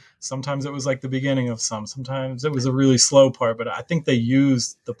used, sometimes it was like the beginning of sometimes it was a really slow part, but I think they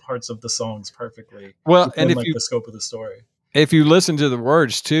used the parts of the songs perfectly. Well, within, and if like you the scope of the story. if you listen to the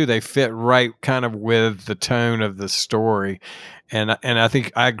words too, they fit right kind of with the tone of the story. And I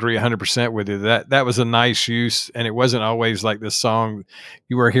think I agree 100% with you. That was a nice use, and it wasn't always like this song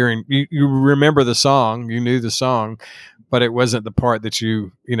you were hearing. You remember the song, you knew the song, but it wasn't the part that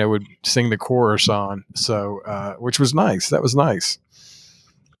you would sing the chorus on. So, which was nice. That was nice.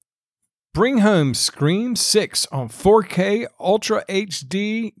 Bring home Scream 6 on 4K Ultra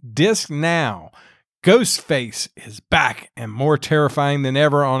HD disc now. Ghostface is back and more terrifying than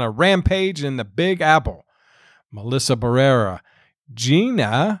ever on a rampage in the Big Apple. Melissa Barrera,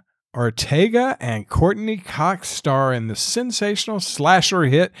 Gina Ortega, and Courtney Cox star in the sensational slasher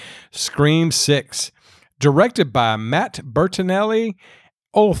hit Scream 6. Directed by Matt Bertinelli,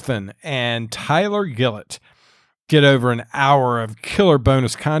 Olfen, and Tyler Gillett. Get over an hour of killer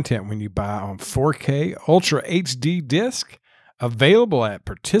bonus content when you buy on 4K Ultra HD disc. Available at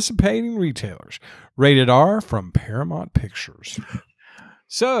participating retailers. Rated R from Paramount Pictures.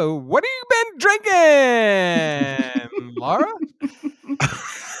 So, what have you been drinking, Laura?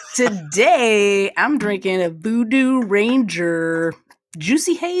 Today, I'm drinking a Voodoo Ranger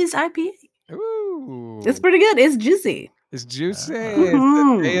Juicy Haze IPA. Ooh. It's pretty good. It's juicy. It's juicy.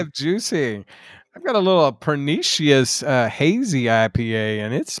 Mhm. It's the day of juicy. I've got a little pernicious hazy IPA,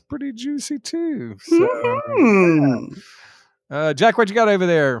 and it's pretty juicy too. So, Mhm. Jack, what you got over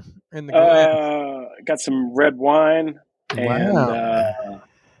there in the glass? Got some red wine and Wow.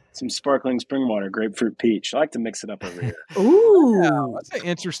 some sparkling spring water, grapefruit peach. I like to mix it up every year. Ooh. That's an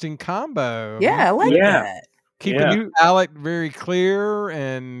interesting combo. Yeah, I like Yeah. that. Keeping Yeah. your palate very clear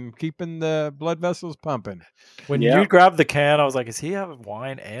and keeping the blood vessels pumping. When Yeah. you grabbed the can, I was like, is he having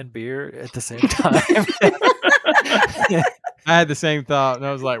wine and beer at the same time? I had the same thought, and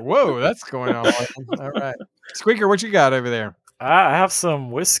I was like, whoa, that's going on. All right. Squeaker, what you got over there? I have some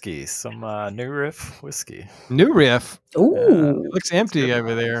whiskey, some New Riff whiskey. New Riff. Ooh. It looks empty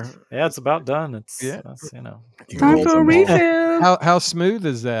over there. Yeah, it's about done. It's Yeah. Time for a refill. How smooth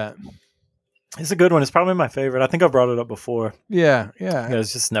is that? It's a good one. It's probably my favorite. I think I brought it up before. Yeah. You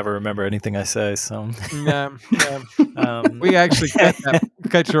guys just never remember anything I say. So No. we We actually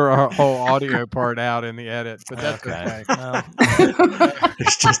cut your whole audio part out in the edit, but that's okay.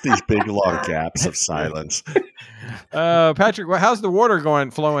 There's just these big long gaps of silence. Patrick, how's the water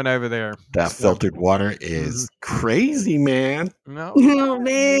flowing over there? That filtered water is crazy, man. No. Oh,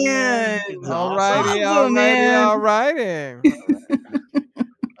 man. All righty, Awesome, man. all righty.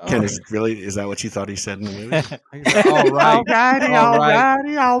 Ken, is that what you thought he said in the movie? He's like, all right.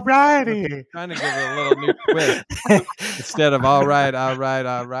 Alrighty. Trying to give it a little new twist instead of all right. That's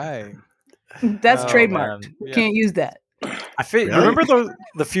Oh, trademarked. man. Yeah. Can't use that. Really? You remember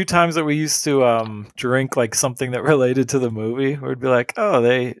the few times that we used to drink like something that related to the movie? Where it'd be like, oh,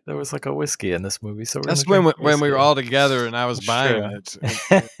 there was like a whiskey in this movie, so we're That's gonna when drink we were whiskey. all together and I was buying Sure.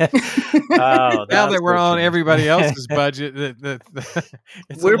 it. Oh, Now that's that we're what on you- everybody else's budget, it's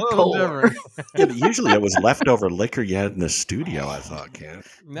We're a little poor. different. Yeah, but usually it was leftover liquor you had in the studio, I thought, Ken.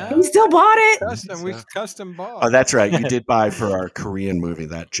 No, We still bought it. custom. We custom bought Oh, that's right. You did buy for our Korean movie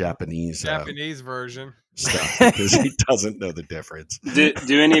that Japanese Japanese version. stuff because he doesn't know the difference. Do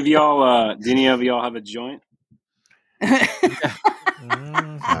any of y'all have a joint?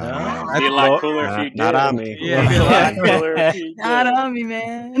 No. It'd be a lot cooler if you did. Not on me. Yeah, It'd be a lot cooler if you Not did. on me,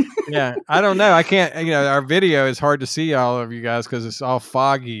 man. Yeah, I don't know. I can't. Our video is hard to see all of you guys because it's all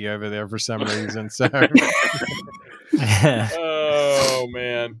foggy over there for some reason. So, oh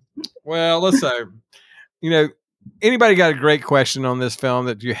man. Well, let's say, anybody got a great question on this film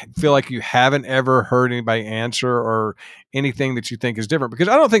that you feel like you haven't ever heard anybody answer, or anything that you think is different? Because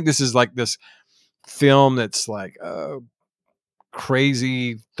I don't think this is like this film that's like, oh,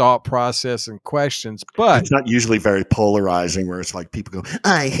 crazy thought process and questions. But It's not usually very polarizing where it's like people go,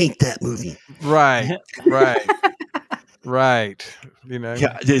 I hate that movie. right. Right. You know.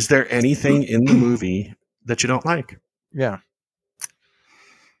 Yeah. Is there anything in the movie that you don't like? Yeah.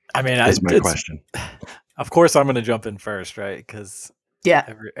 I mean, That's my question. Of course, I'm going to jump in first, right? Because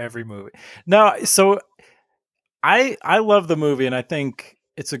Yeah. every movie. No, so I love the movie, and I think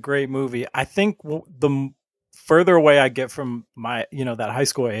it's a great movie. I think further away I get from my, that high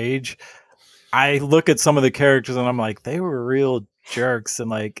school age, I look at some of the characters and I'm like, they were real jerks, and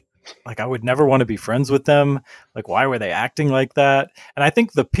like I would never want to be friends with them. Like, why were they acting like that? And I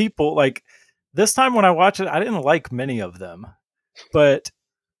think the people, like, this time when I watch it, I didn't like many of them, but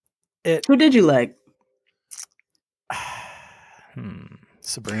Who did you like?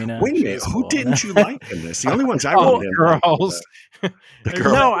 Sabrina. Wait a minute. Who didn't you like in this? The only ones I really didn't girls. like. The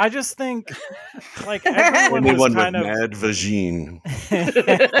girls. No, I just think like everyone was Anyone kind with of mad vagine.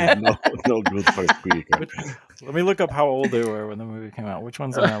 no good for speaker. Let me look up how old they were when the movie came out. Which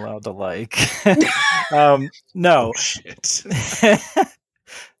ones am I allowed to like? No. Oh, shit.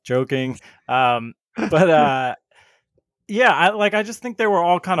 Joking. But yeah, I just think they were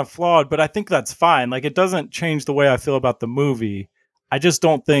all kind of flawed, but I think that's fine. Like, it doesn't change the way I feel about the movie. I just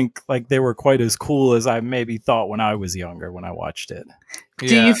don't think like they were quite as cool as I maybe thought when I was younger when I watched it.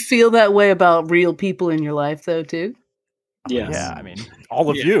 Do you feel that way about real people in your life though too? Yes. Yeah, I mean, all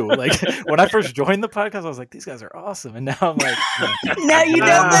of you. Like, when I first joined the podcast, I was like, these guys are awesome, and now I'm like, Now you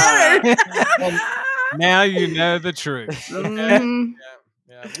know better. Now you know the truth. Mhm.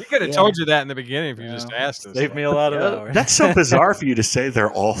 Yeah. We could have told you that in the beginning if you just asked us. Save me a lot of hours. That's so bizarre for you to say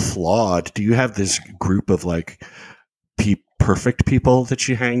they're all flawed. Do you have this group of like perfect people that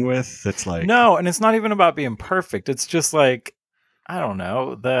you hang with? That's like No, and it's not even about being perfect. It's just like, I don't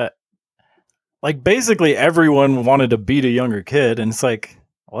know, that like basically everyone wanted to beat a younger kid, and it's like,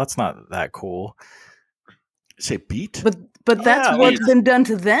 well, that's not that cool. say beat, but that's Yeah, what's been done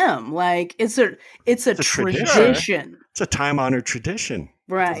to them. Like it's a tradition. tradition. It's a time-honored tradition.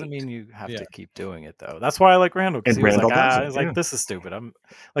 Right. Doesn't mean you have to keep doing it though. That's why I like Randall, because And he was Randall like, does it, I was like, yeah. this is stupid. I'm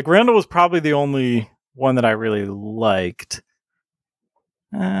like, Randall was probably the only one that I really liked.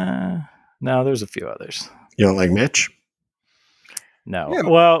 No, there's a few others. You don't like Mitch? No. Yeah,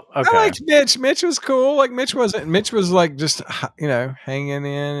 Well, okay. I liked Mitch. Mitch was cool. Like Mitch was like just hanging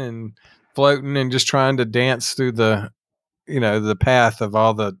in and floating and just trying to dance through the the path of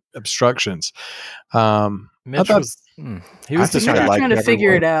all the obstructions. Mitch was he was I think I distracted. liked trying to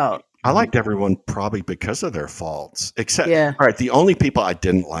figure it out. I liked everyone probably because of their faults. Except, Yeah. all right, the only people I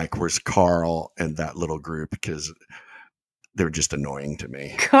didn't like was Carl and that little group because they were just annoying to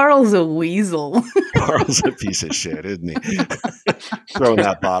me. Carl's a weasel. Carl's a piece of shit, isn't he? Throwing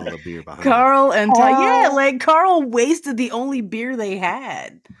that bottle of beer behind him. Carl and Ty. Yeah, like Carl wasted the only beer they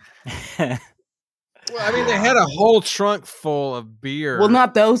had. Well, I mean, they had a whole trunk full of beer. Well,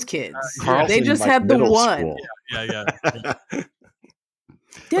 not those kids. Carl's They in, just like, had the middle one. school. Yeah.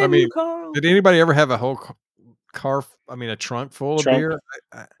 Didn't I mean, you, Carl? Did anybody ever have a whole a trunk full of beer?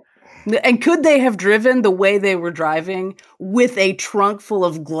 And could they have driven the way they were driving with a trunk full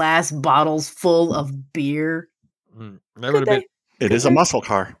of glass bottles full of beer? That would have been. It is a muscle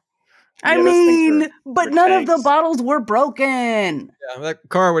car. I Yeah, those things mean, but were none of the tanks. bottles were broken. Yeah, that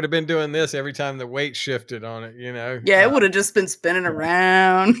car would have been doing this every time the weight shifted on it. Yeah, it would have just been spinning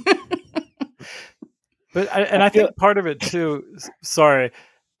around. But I think part of it too, sorry,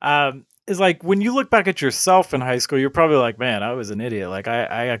 is like when you look back at yourself in high school, you're probably like, man, I was an idiot. Like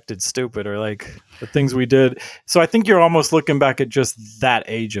I acted stupid, or like the things we did. So I think you're almost looking back at just that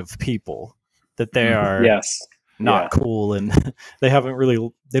age of people, that they are not cool, and they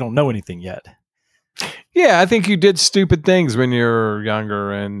don't know anything yet. Yeah, I think you did stupid things when you were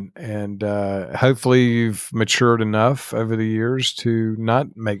younger, and hopefully you've matured enough over the years to not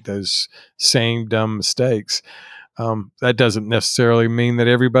make those same dumb mistakes. That doesn't necessarily mean that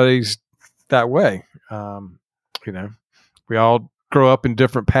everybody's that way. We all grow up in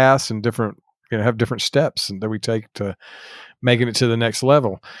different paths and different, have different steps and that we take to making it to the next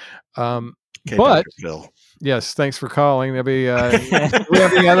level. Okay, But Dr. Phil. yes, thanks for calling. There'll be we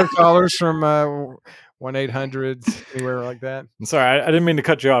have any other callers from 1-800 anywhere like that. I'm sorry, I didn't mean to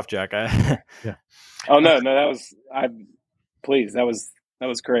cut you off, Jack. Yeah. Oh no, that was please, that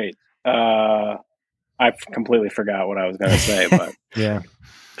was great. I completely forgot what I was going to say, but Yeah,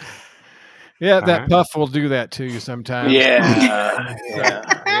 All that right. puff will do that to you sometimes. yeah.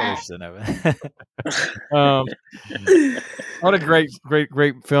 What a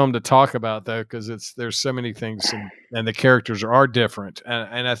great film to talk about though, because there's so many things and the characters are different,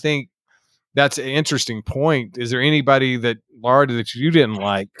 and I think That's an interesting point. Is there anybody that Laura that you didn't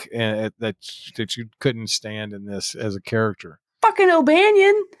like that you couldn't stand in this as a character? Fucking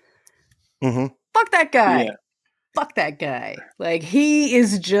O'Banion. Mm-hmm. Fuck that guy. Yeah. Fuck that guy. Like, he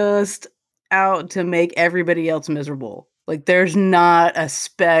is just out to make everybody else miserable. Like, there's not a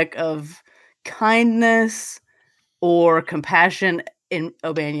speck of kindness or compassion in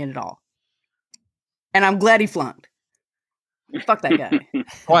O'Banion at all. And I'm glad he flunked. Fuck that guy.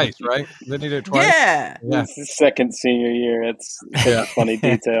 Twice, right? They did it twice. Yeah. Yeah. It's his second senior year. It's such a funny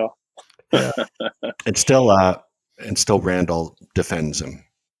detail. And still Randall defends him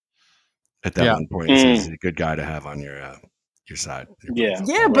at that one point. He says he's a good guy to have on your side. Yeah.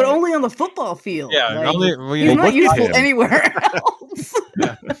 Yeah, but only on the football field. Yeah, Like, only, he's not useful him. anywhere else.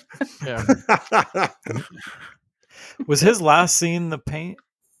 Yeah. Was his last scene the paint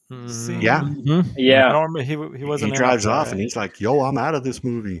scene? Yeah. Mhm. I Yeah. don't remember. He wasn't. He in drives it, off right? and he's like, "Yo, I'm out of this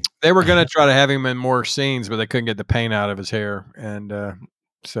movie." They were going to try to have him in more scenes, but they couldn't get the paint out of his hair, and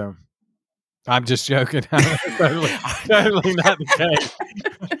so I'm just joking. totally not the case.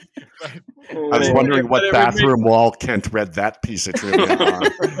 I was wondering what bathroom wall Kent read that piece of trivia on.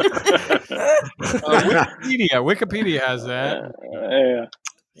 Wikipedia has that.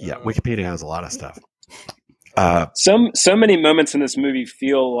 Yeah, Wikipedia has a lot of stuff. So many moments in this movie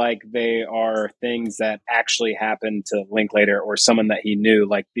feel like they are things that actually happened to Linklater or someone that he knew,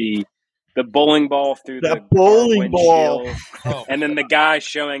 like the bowling ball through the bowling ball, and then the guy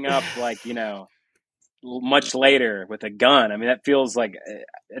showing up much later with a gun. I mean, that feels like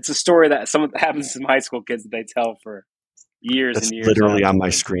it's a story that happens to some high school kids that they tell for years That's and years. literally on my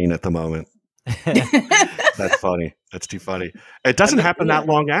screen at the moment. That's funny. That's too funny. It doesn't happen that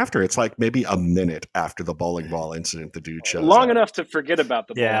long after. It's like maybe a minute after the bowling ball incident. The dude shows long up. enough to forget about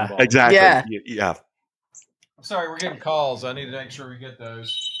the bowling ball. Exactly. Yeah. Yeah. I'm sorry, we're getting calls. I need to make sure we get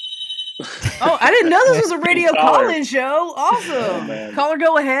those. Oh, I didn't know this was a radio Caller. call-in show. Awesome. Oh, man. Caller,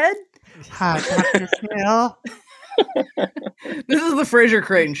 go ahead. Hi, Dr. Phil. This is the Fraser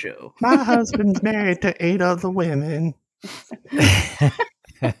Crane show. My husband's married to 8 other women.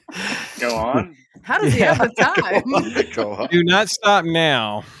 Go on. How does he have the time? Go on. Do not stop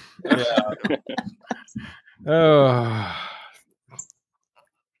now. Yeah. Oh.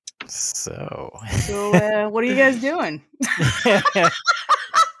 So So, what are you guys doing?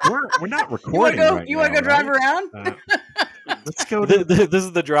 We're not You want recording to go? right You want now, to go drive right? around? Let's go to this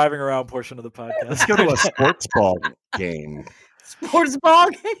is the driving around portion of the podcast. let's go to a sports ball game. Sports ball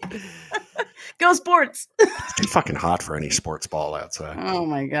game. Go sports. It's too fucking hot for any sports ball outside. Oh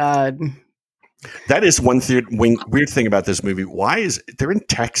my god. That is one weird thing about this movie. Why is they're in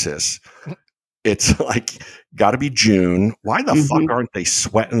Texas? It's like got to be June. Why the fuck aren't they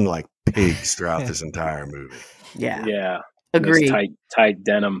sweating like pigs throughout this entire movie? Yeah. Yeah. Agree. Those tight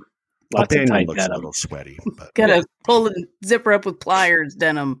denim. Lots of O'Banion tight looks a denim. little sweaty. But, Gotta pull the zipper up with pliers,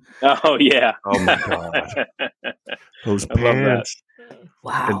 denim. Oh yeah. oh my god, those I love that. pants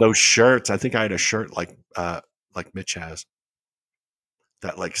Wow. and those shirts. I think I had a shirt like Mitch has.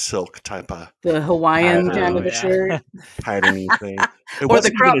 That like silk type of The Hawaiian Oh, kind of a yeah. shirt. patterny thing. It Or the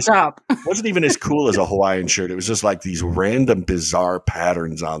wasn't crop even top. wasn't even as cool as a Hawaiian shirt. It was just like these random bizarre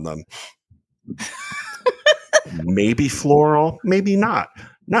patterns on them. Maybe floral, maybe not.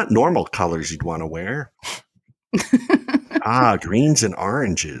 Not normal colors you'd want to wear. Greens and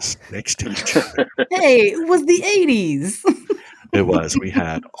oranges next to each other. Hey, it was the 80s. It was. We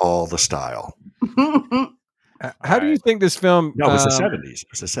had all the style. How do you think this film? No, it was the 70s. It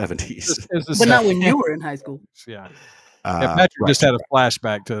was the 70s. But not when you were in high school. Yeah. Patrick just had a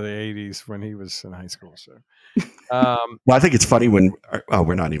flashback to the 80s when he was in high school. So, Well, I think it's funny when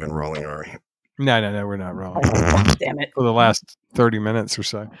we're not even rolling, are we? no, we're not wrong. Damn it. For the last 30 minutes or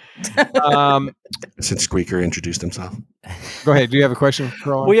so. Since Squeaker introduced himself. Go ahead. Do you have a question,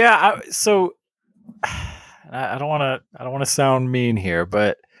 Carl? Well, yeah. I don't want to sound mean here,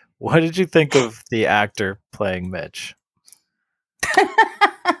 but what did you think of the actor playing Mitch?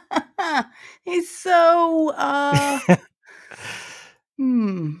 He's so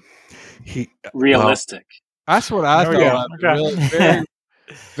Realistic. That's what I There we thought. go. Okay. Very,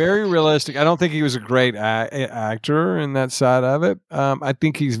 very realistic. I don't think he was a great actor in that side of it. I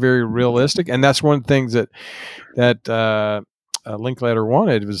think he's very realistic, and that's one of the things that Linklater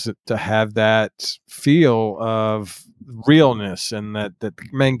wanted was to have that feel of realness, and that the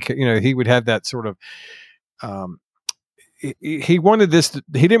main, he would have that sort of. He wanted this.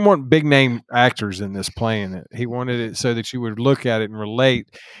 He didn't want big name actors in this playing it. He wanted it so that you would look at it and relate.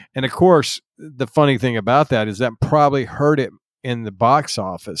 And of course, the funny thing about that is that probably hurt it in the box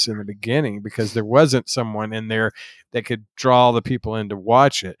office in the beginning because there wasn't someone in there that could draw the people in to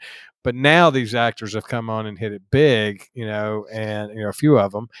watch it. But now these actors have come on and hit it big, and a few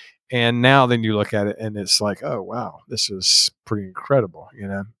of them. And now then you look at it and it's like, oh, wow, this is pretty incredible,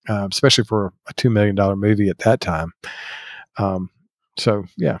 especially for a $2 million movie at that time. So,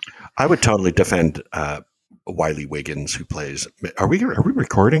 yeah. I would totally defend Wiley Wiggins, who plays. Are we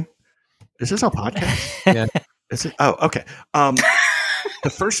recording? Is this our podcast? Yeah. Is it? Oh, okay. The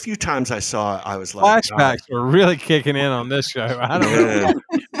first few times I saw it, I was like, flashbacks were really kicking in on this show. I don't know.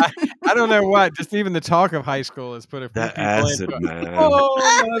 I don't know what. Just even the talk of high school has put a few that people acid, into man. a whole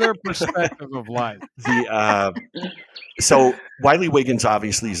other perspective of life. So Wiley Wiggins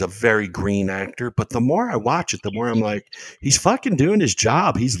obviously is a very green actor, but the more I watch it, the more I'm like, he's fucking doing his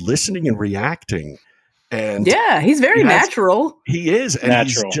job. He's listening and reacting. And yeah, he's very natural. He is, and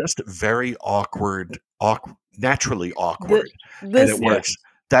natural. He's just very naturally awkward, and it works.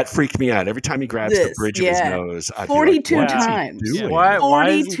 That freaked me out every time he grabs the bridge of his nose. 42 times. Why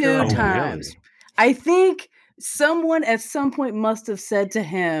 42 times. Really? I think someone at some point must have said to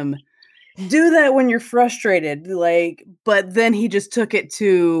him, "Do that when you're frustrated." But then he just took it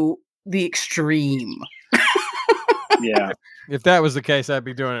to the extreme. Yeah. If that was the case, I'd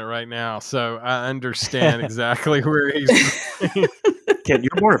be doing it right now. So I understand exactly where he's. Ken,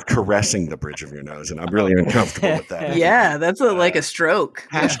 you're more of caressing the bridge of your nose, and I'm really uncomfortable with that. Yeah, that's like a stroke.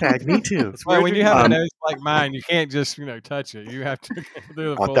 Hashtag me too. Well, when you have a nose like mine, you can't just touch it. You have to do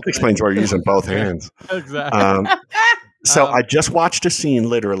the full that explains thing. why you're using both hands. Exactly. So I just watched a scene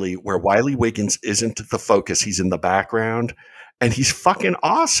literally where Wiley Wiggins isn't the focus; he's in the background. And he's fucking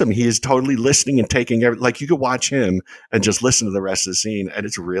awesome. He is totally listening and taking you could watch him and just listen to the rest of the scene, and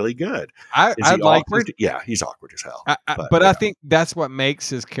it's really good. Is he awkward? Yeah, he's awkward as hell. But I think that's what makes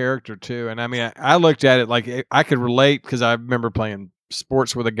his character too. And I mean, I looked at it like I could relate because I remember playing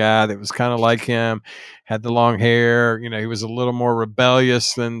sports with a guy that was kind of like him, had the long hair. He was a little more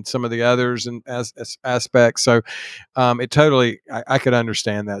rebellious than some of the others in aspects. So it totally, I could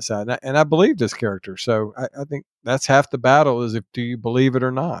understand that side, and I believed his character. So I think that's half the battle is do you believe it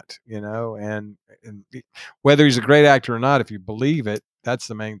or not, and whether he's a great actor or not, if you believe it, that's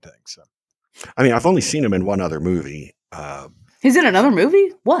the main thing. So, I mean, I've only seen him in one other movie. He's in another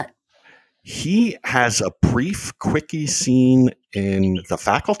movie? What? He has a brief quickie scene in The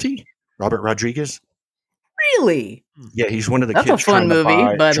Faculty, Robert Rodriguez. Really? Yeah, he's one of the That's kids a fun movie,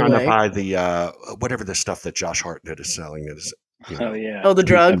 trying to buy the whatever the stuff that Josh Hartnett is selling. Oh yeah. Oh, the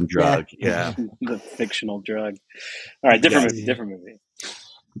drug. Yeah. The fictional drug. All right, different movie.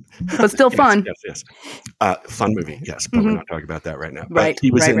 But still fun. Yes. Fun movie, yes, but we're not talking about that right now. Right. But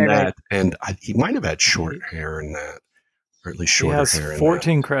he was in that, and he might have had short hair in that. Or at least shorter hair. He has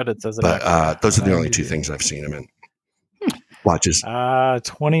 14 credits as an actor. But those are the only two things I've seen him in. Watches.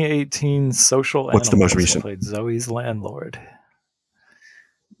 2018 Social What's the most recent? Played Zoe's landlord.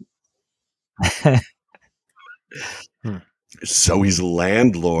 Zoe's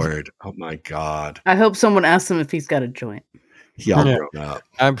landlord. Oh my God. I hope someone asks him if he's got a joint. He all grown up.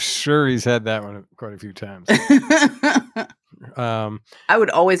 I'm sure he's had that one quite a few times. I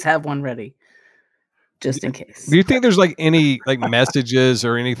would always have one ready. Just in case. Do you think there's any messages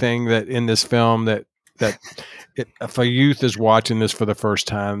or anything that in this film that if a youth is watching this for the first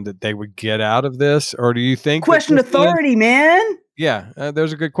time that they would get out of this, or do you think question authority, man? Yeah,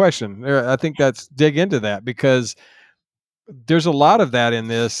 there's a good question. I think that's dig into that because there's a lot of that in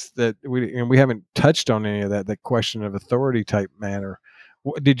this that we haven't touched on any of that. That question of authority type matter.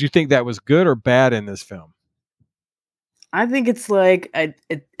 Did you think that was good or bad in this film? I think it's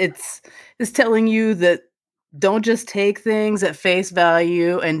it's telling you that don't just take things at face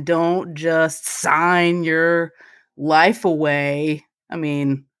value and don't just sign your life away. I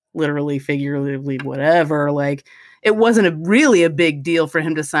mean, literally, figuratively, whatever. It wasn't really a big deal for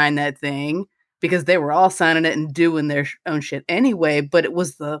him to sign that thing because they were all signing it and doing their own shit anyway. But it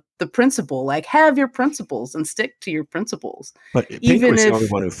was the principle, have your principles and stick to your principles. But Pink was the only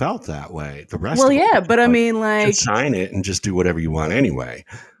one who felt that way. The rest, but I mean, just sign it and just do whatever you want anyway.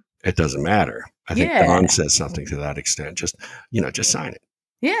 It doesn't matter. I think Don says something to that extent. Just sign it.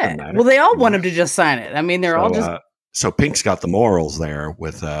 Yeah. Well, they all want him to just sign it. I mean, they're all just. So Pink's got the morals there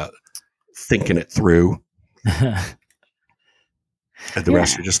with thinking it through. And the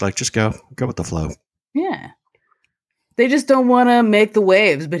rest are just go with the flow. Yeah. They just don't want to make the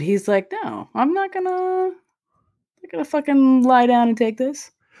waves, but he's like, no, I'm not gonna fucking lie down and take this.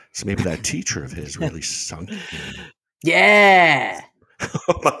 So maybe that teacher of his really sunk in. Yeah.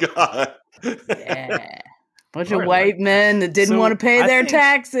 Oh my God. Yeah. Bunch of white men that didn't want to pay their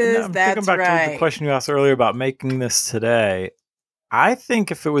taxes. I'm That's thinking back right. to the question you asked earlier about making this today. I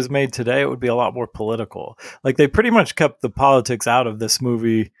think if it was made today, it would be a lot more political. Like they pretty much kept the politics out of this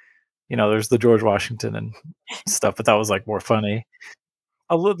movie. You know, there's the George Washington and stuff, but that was like more funny.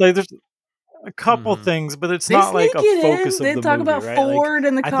 There's a couple things, but it's They not like sneak a it focus in. of They the talk movie, about right? Ford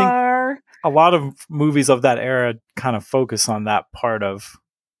in the I think car. a lot of movies of that era kind of focus on that part of,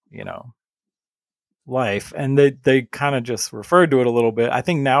 you know, life, and they kind of just referred to it a little bit. I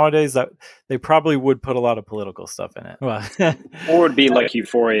think nowadays that they probably would put a lot of political stuff in it. Well, Or it'd be like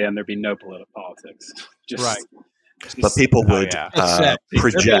Euphoria, and there'd be no politics. Just, Right. But people would It's sex. There's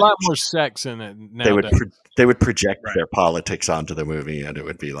a project. lot more sex in it They would nowadays. they would project their politics onto the movie, and it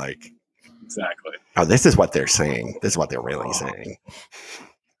would be like, exactly. oh, this is what they're saying. This is what they're really saying.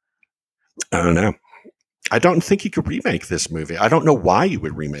 I don't know. I don't think you could remake this movie. I don't know why you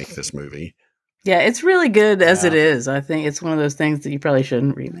would remake this movie. Yeah, it's really good as it is. I think it's one of those things that you probably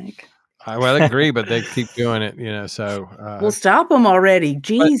shouldn't remake. I agree, but they keep doing it, you know. So Well, stop them already.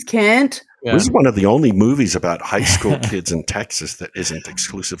 Jeez, Kent. yeah. This is one of the only movies about high school kids in Texas that isn't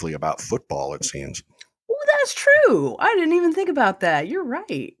exclusively about football, it seems. Oh, that's true. I didn't even think about that. You're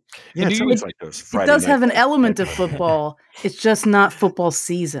right. Yeah, it's always like those Friday It does have night an lights. element of football. It's just not football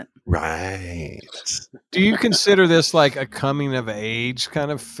season. Right. Do you consider this like a coming of age kind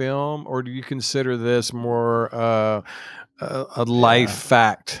of film, or do you consider this more a life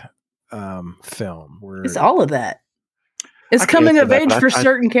fact film? Where It's all of that. It's I can coming answer of that, age but for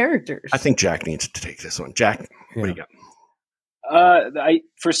certain characters. I think Jack needs to take this one. Jack, what do you got?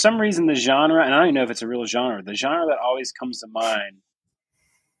 For some reason, the genre, and I don't even know if it's a real genre, the genre that always comes to mind,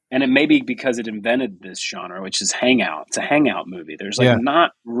 and it may be because it invented this genre, which is hangout. It's a hangout movie. There's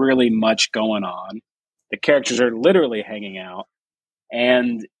not really much going on. The characters are literally hanging out,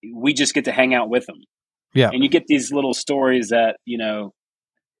 and we just get to hang out with them. Yeah. And you get these little stories that, you know,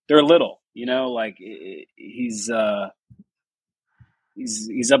 they're little, you know, like he's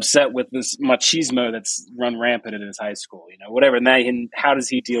upset with this machismo that's run rampant in his high school, you know, whatever. And how does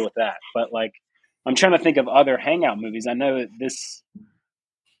he deal with that? But like, I'm trying to think of other hangout movies. I know that this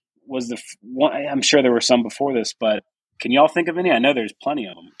was the one. I'm sure there were some before this, but can y'all think of any? I know there's plenty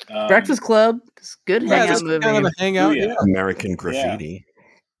of them. Breakfast Club. It's a good hangout movie. Kind of a hangout. Yeah. American Graffiti.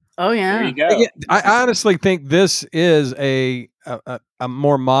 Oh yeah. There you go. I honestly think this is a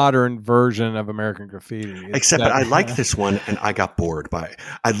more modern version of American Graffiti. Except I like this one, and I got bored by it.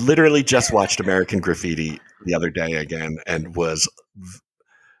 I literally just watched American Graffiti the other day again and was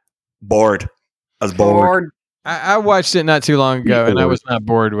bored. I was bored. I watched it not too long ago, and I was not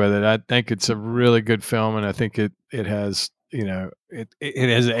bored with it. I think it's a really good film, and I think it has, you know, it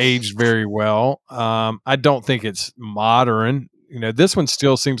has aged very well. I don't think it's modern. You know, this one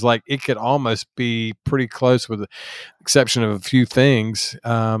still seems like it could almost be pretty close, with the exception of a few things. Take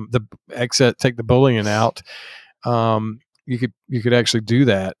the bullying out. You could actually do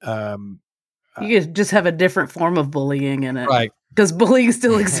that. You could just have a different form of bullying in it, Right? Because bullying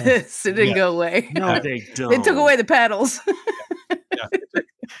still exists. It didn't go away. No, they don't. They took away the paddles.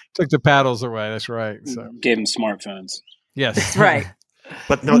 Took the paddles away. That's right. So Gave them smartphones. yes, That's right.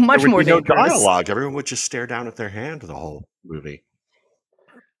 But no, Much there would more be no dangerous. dialogue. Everyone would just stare down at their hand the whole movie.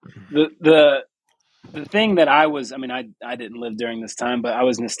 The thing that I didn't live during this time, but I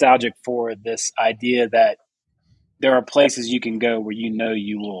was nostalgic for this idea that there are places you can go where you know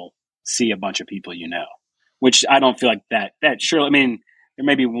you will see a bunch of people you know, which I don't feel like that surely. I mean, there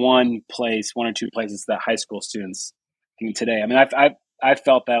may be one or two places that high school students can today. I mean, I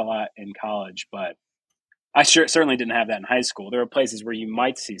felt that a lot in college, but I certainly didn't have that in high school. There were places where you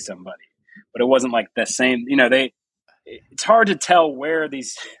might see somebody, but it wasn't like the same. You know, it's hard to tell where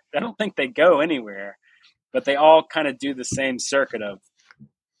these. I don't think they go anywhere, but they all kind of do the same circuit of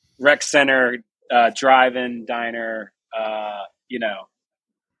rec center, drive-in, diner, you know,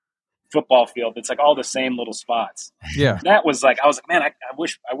 football field. It's like all the same little spots. yeah. That was like, I was like, man, I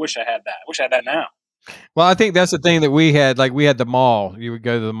wish I had that. I wish I had that now. Well, I think that's the thing that we had. Like, we had the mall. You would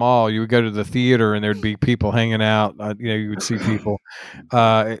go to the mall. You would go to the theater, and there'd be people hanging out. You know, you would see people.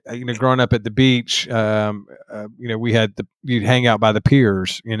 You know, growing up at the beach, you know, you'd hang out by the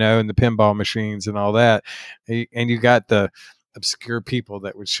piers, you know, and the pinball machines and all that. And you got the obscure people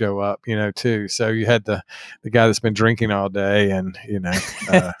that would show up, you know, too. So you had the guy that's been drinking all day, and you know,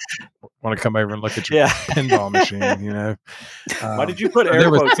 want to come over and look at your pinball machine, you know. Why did you put air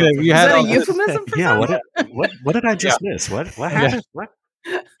quotes? You Is had that a all this- euphemism for something? What did I just miss? What happened? What?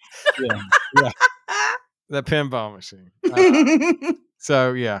 yeah, the pinball machine.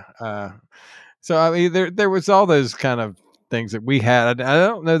 So yeah, so I mean, there was all those kind of things that we had. I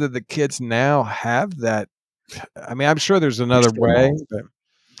don't know that the kids now have that. I mean, I'm sure there's another way, but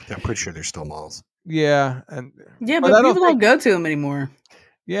I'm pretty sure there's still malls. Yeah, and Yeah, but but I don't people think. don't go to them anymore.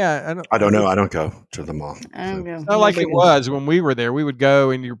 Yeah, I don't know. I don't go to the mall. I don't So. go. It's not like Nobody it goes. was when we were there. We would go,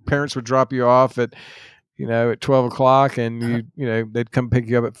 and your parents would drop you off at, at 12 o'clock, and they'd come pick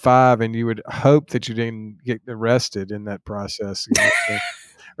you up at 5, and you would hope that you didn't get arrested in that process. So,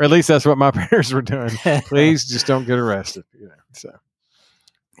 or at least that's what my parents were doing. Please just don't get arrested. So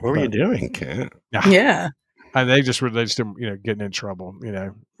What were you doing, Kat? Yeah. and they just didn't, getting in trouble.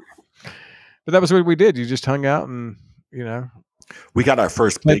 But that was what we did. You just hung out and We got our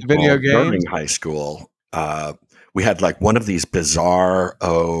first played big video ball during games. high school. We had like one of these bizarre,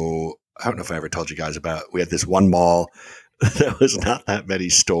 I don't know if I ever told you guys about it. We had this one mall that was not that many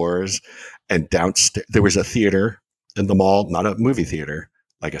stores, and downstairs there was a theater in the mall, not a movie theater,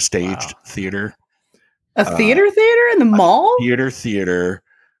 like a staged theater. A theater in the mall? Theater.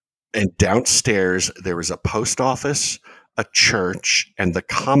 And downstairs there was a post office, a church, and the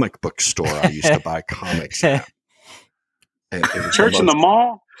comic book store I used to buy comics at. And it was Church in the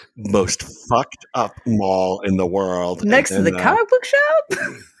mall? most fucked up mall in the world. Next to the comic book shop?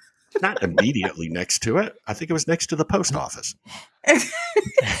 Not immediately next to it. I think it was next to the post office.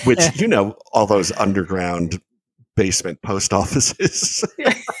 Which, all those underground basement post offices.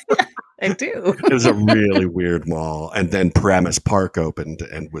 I do. It was a really weird mall. And then Paramus Park opened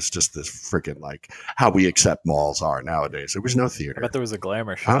and was just this freaking like how we accept malls are nowadays. There was no theater. I bet there was a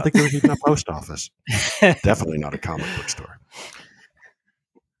glamour shop. I don't think there was even a post office. Definitely not a comic book store.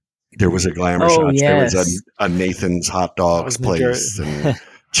 There was a glamour shop. Yes. There was a Nathan's hot dogs place and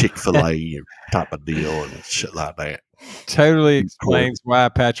Chick-fil-A type of deal and shit like that. Totally explains why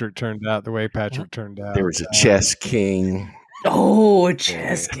Patrick turned out the way Patrick turned out. There was a Chess King. Oh, a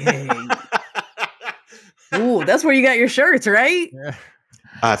Chess King. Ooh, that's where you got your shirts, right? Yeah.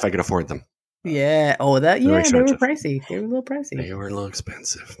 If I could afford them. Yeah. Oh, they were expensive. pricey. They were a little pricey. They were a little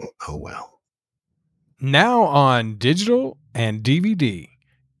expensive. Oh, well. Now on digital and DVD,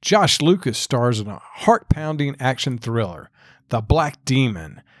 Josh Lucas stars in a heart-pounding action thriller, The Black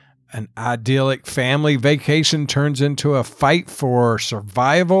Demon. An idyllic family vacation turns into a fight for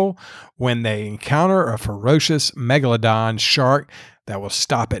survival when they encounter a ferocious megalodon shark that will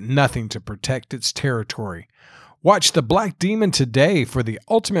stop at nothing to protect its territory. Watch The Black Demon today for the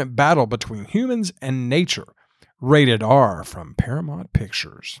ultimate battle between humans and nature. Rated R from Paramount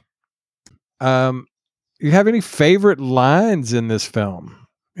Pictures. You have any favorite lines in this film?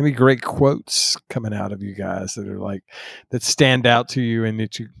 Any great quotes coming out of you guys that stand out to you and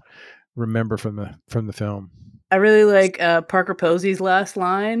that you remember from the film? I really like Parker Posey's last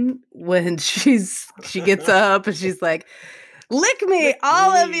line when she gets up and she's like, "Lick me,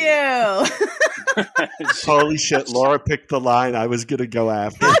 all of you." Holy shit! Laura picked the line I was gonna go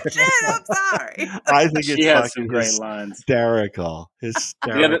after. Oh shit! I'm sorry. I think She it's has some fucking great lines. hysterical.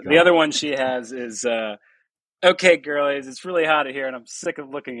 The other one she has is, "Okay, girlies, it's really hot in here, and I'm sick of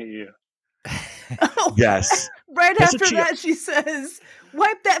looking at you." Oh, Yes. Right Doesn't after that, she says,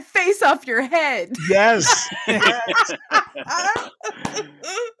 "Wipe that face off your head." Yes.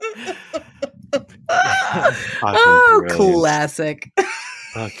 Oh, brilliant. classic.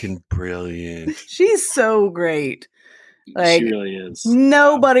 Fucking brilliant. She's so great. Like, she really is.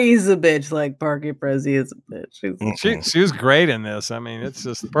 Nobody's a bitch like Parker Posey is a bitch. She was great in this. I mean, it's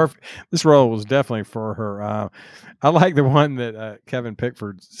just perfect. This role was definitely for her. I like the one that Kevin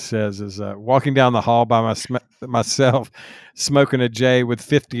Pickford says is walking down the hall by myself, smoking a J with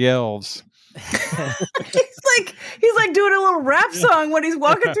 50 elves. he's like doing a little rap song when he's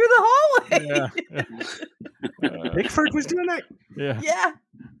walking through the hallway. Yeah. Pickford was doing that. Yeah. Yeah.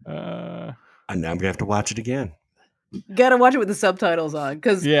 And now I'm gonna have to watch it again. Gotta watch it with the subtitles on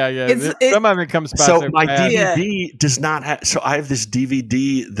because Some of it comes by So my fast. DVD does not have. So I have this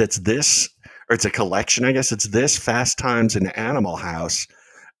DVD that's this, or it's a collection. I guess it's this Fast Times in Animal House,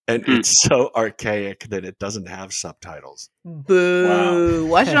 and it's so archaic that it doesn't have subtitles. Boo!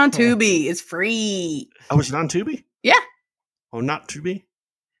 Watch it on Tubi. It's free. Oh, is it on Tubi? Yeah. Oh, not Tubi.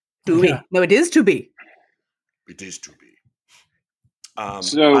 Tubi. Yeah. No, it is Tubi. It is Tubi.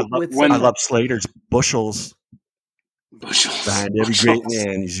 So I love Slater's bushels. Behind every great Bushels.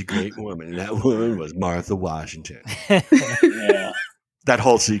 man is a great woman, and that woman was Martha Washington. Yeah. That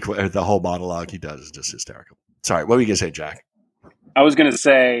whole sequence, the whole monologue he does is just hysterical. Sorry, what were you gonna say, Jack? I was gonna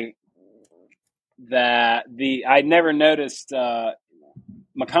say that I never noticed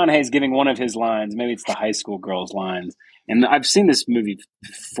McConaughey's giving one of his lines. Maybe it's the high school girl's lines. And I've seen this movie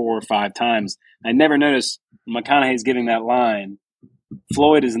 4 or 5 times. I never noticed McConaughey's giving that line.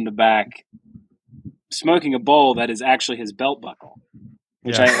 Floyd is in the back, smoking a bowl that is actually his belt buckle.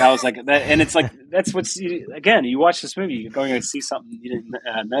 which Yeah. I was like that, and it's like that's what's again. You watch this movie, you're going to see something you didn't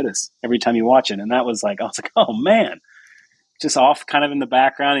notice every time you watch it, and that was like I was like, oh man, just off kind of in the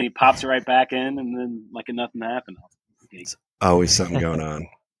background, and he pops it right back in, and then like nothing happened. Always something going on.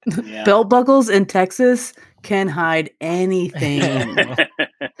 Yeah. Belt buckles in Texas can hide anything.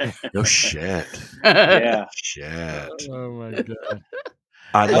 No shit. Yeah. Shit. Oh my god.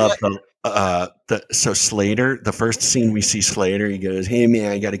 I love so Slater, the first scene we see Slater, he goes, "Hey man,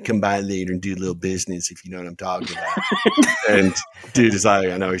 I got to come by later and do a little business if you know what I'm talking about." And dude is like,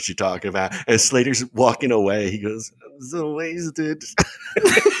 "I know what you're talking about." And Slater's walking away. He goes, "I'm so wasted,"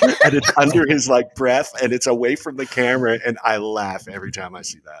 and it's under his like breath, and it's away from the camera, and I laugh every time I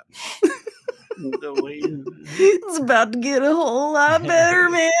see that. It's about to get a whole lot better,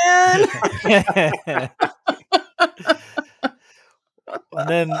 man. And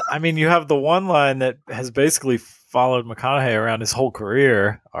then, I mean, you have the one line that has basically followed McConaughey around his whole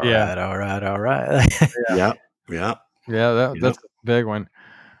career. All right, all right. Yeah. That's a big one.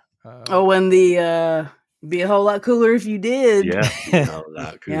 When the be a whole lot cooler if you did. Yeah, a whole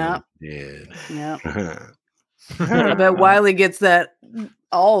lot cooler. Yeah. I bet Wiley gets that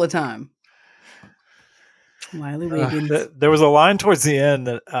all the time. Wiley Wiggins. There was a line towards the end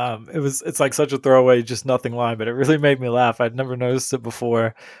that it's like such a throwaway, just nothing line, but it really made me laugh. I'd never noticed it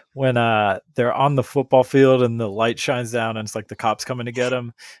before when they're on the football field and the light shines down and it's like the cops coming to get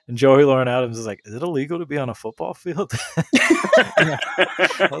him. And Joey Lauren Adams is like, "Is it illegal to be on a football field?"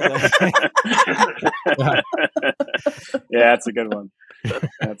 Yeah, that's a good one.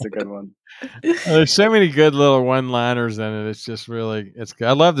 That's a good one. There's so many good little one-liners in it. It's just really, it's good.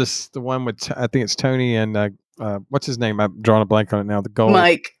 I love this. The one with I think it's Tony and what's his name? I'm drawing a blank on it now. The goal.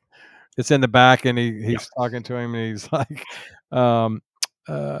 Mike. It's in the back, and he's talking to him, and he's like,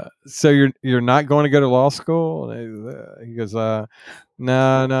 "So you're not going to go to law school?" And he goes, "No."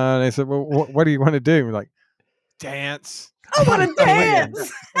 And they said, "Well, what do you want to do?" And we're like, "Dance. I want to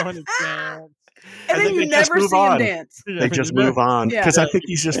dance." I want to dance." And then you never see him dance. They just move on because I think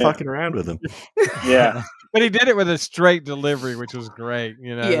he's just fucking around with him. Yeah, but he did it with a straight delivery, which was great.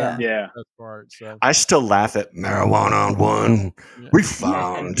 You know, yeah. that part. So. I still laugh at marijuana on one, reefer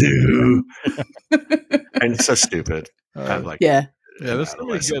on two, and it's so stupid. There's so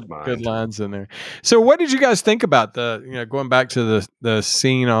many good lines in there. So, what did you guys think about going back to the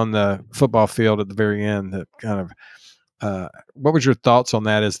scene on the football field at the very end? That kind of. What was your thoughts on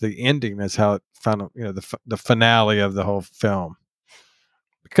that as the ending, as how it found, the finale of the whole film?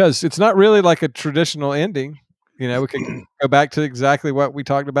 Because it's not really like a traditional ending. We can go back to exactly what we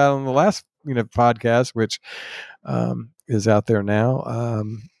talked about on the last, podcast, which is out there now.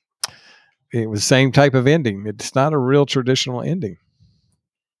 It was the same type of ending. It's not a real traditional ending.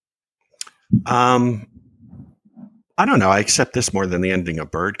 I don't know. I accept this more than the ending of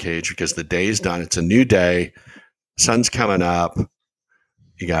Birdcage because the day's done. It's a new day. Sun's coming up.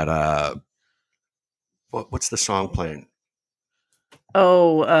 You got what's the song playing?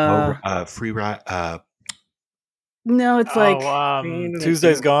 Free Ride. No, it's like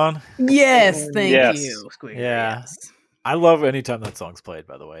Tuesday's Gone. Yes, thank you. Yeah. Yes. I love anytime that song's played,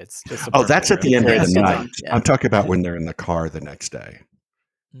 by the way. It's just that's at the end of the night. Yeah. I'm talking about when they're in the car the next day.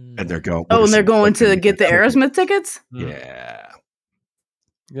 And they're going. Oh, and they're going to get the Aerosmith tickets? Yeah.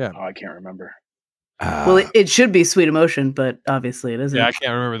 Yeah. Oh, I can't remember. Well, it should be Sweet Emotion, but obviously it isn't. Yeah, I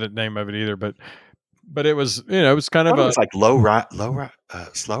can't remember the name of it either, but it was, it was kind of it's like slow ride.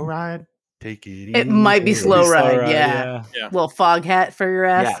 Take it easy. It might be slow ride. Yeah. Little fog hat for your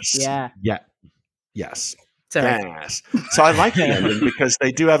ass. Yes. Yes. Sorry. Yes. So I like the ending because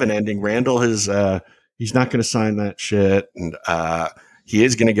they do have an ending. Randall is he's not going to sign that shit, and he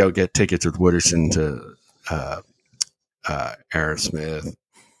is going to go get tickets with Wooderson to Aerosmith.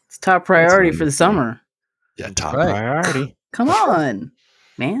 It's top priority for the summer. Yeah, top priority. Come on,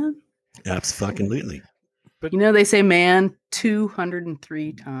 man. Absolutely. But they say man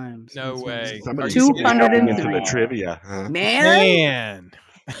 203 times. No way. 203 into the trivia. Huh? Man.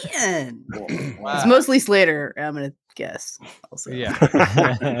 Wow. It's mostly Slater, I'm gonna guess. Also. Yeah.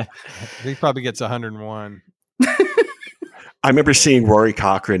 He probably gets 101. I remember seeing Rory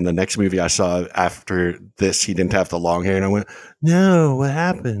Cochrane, the next movie I saw after this. He didn't have the long hair, and I went, "No, what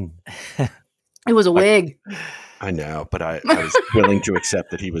happened?" It was a wig. I know, but I was willing to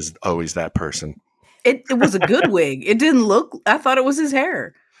accept that he was always that person. It was a good wig. It didn't look. I thought it was his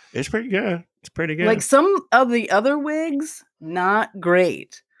hair. It's pretty good. It's pretty good. Like some of the other wigs, not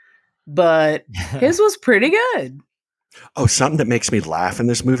great, but his was pretty good. Oh, something that makes me laugh in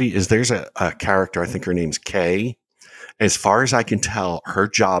this movie is there's a character. I think her name's Kay. As far as I can tell, her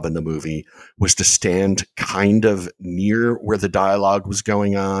job in the movie was to stand kind of near where the dialogue was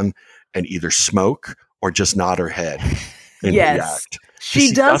going on and either smoke or just nod her head and Yes. react.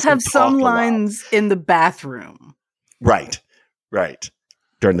 She does have some lines in the bathroom. Right.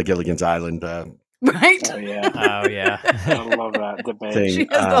 During the Gilligan's Island Right? Oh yeah. Oh yeah. I love that debate. thing. She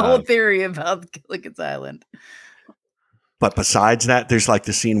has the whole theory about Gilligan's Island. But besides that, there's like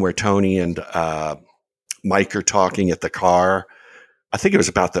the scene where Tony and Mike are talking at the car. I think it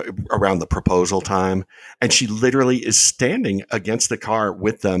was around the proposal time. And she literally is standing against the car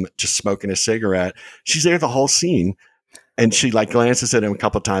with them, just smoking a cigarette. She's there the whole scene. And she like glances at him a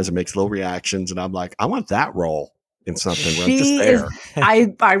couple of times and makes little reactions. And I'm like, I want that role in something where I'm just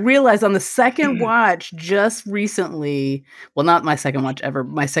there. I realized on the second watch just recently, well, not my second watch ever,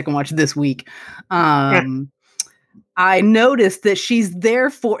 my second watch this week. I noticed that she's there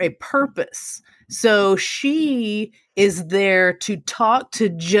for a purpose. So she is there to talk to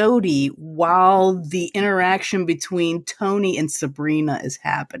Jody while the interaction between Tony and Sabrina is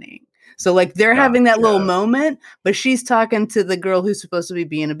happening. So like they're having that little moment, but she's talking to the girl who's supposed to be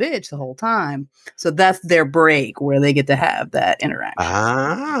being a bitch the whole time. So that's their break where they get to have that interaction.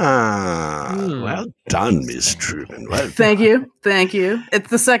 Well done, Miss Truman. Well Thank you. It's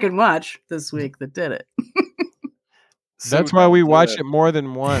the second watch this week that did it. That's why we watch it more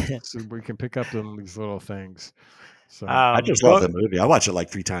than once, so we can pick up on these little things. So I just love the movie. I watch it like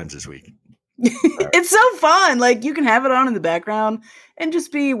 3 times this week. It's so fun. Like you can have it on in the background and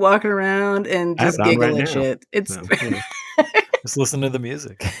just be walking around and just giggle at shit. It's just listen to the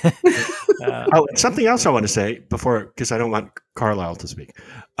music. Something else I want to say before, because I don't want Carlisle to speak,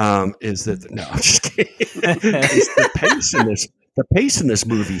 is that no, I'm just kidding. The pace in this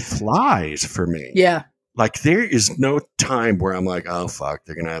movie flies for me. Yeah. Like there is no time where I'm like, oh fuck,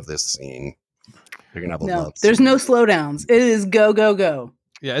 they're gonna have this scene. They're gonna have a love there's scene. no slowdowns. It is go, go, go.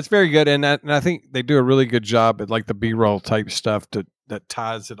 Yeah, it's very good, and I think they do a really good job at like the B-roll type stuff that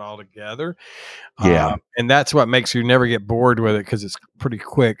ties it all together. Yeah, and that's what makes you never get bored with it because it's pretty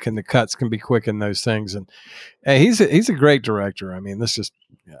quick, and the cuts can be quick in those things. And he's a great director. I mean,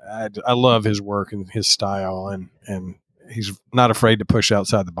 I love his work and his style, and he's not afraid to push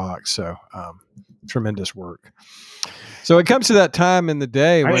outside the box. So tremendous work. So it comes to that time in the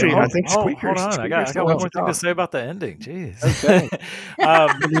day when I think hold on. I got one more thing to say about the ending. Jeez. Okay.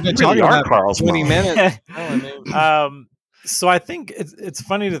 We've been talking about Carl's 20 minutes. So I think it's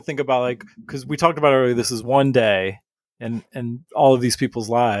funny to think about, like, because we talked about earlier, this is one day and all of these people's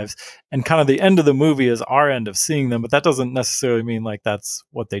lives, and kind of the end of the movie is our end of seeing them, but that doesn't necessarily mean like that's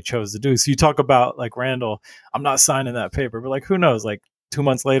what they chose to do. So you talk about like Randall, I'm not signing that paper, but like who knows, like 2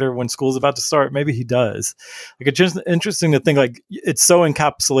 months later when school's about to start, maybe he does. Like it's just interesting to think like it so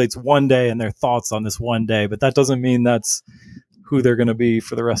encapsulates one day and their thoughts on this one day, but that doesn't mean that's who they're going to be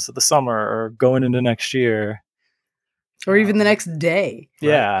for the rest of the summer or going into next year. Or even the next day.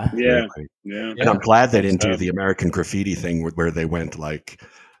 Yeah. Yeah. And I'm glad they didn't do the American Graffiti thing where they went like,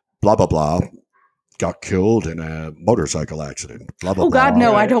 blah, blah, blah, got killed in a motorcycle accident. Blah, blah, Oh, God, blah.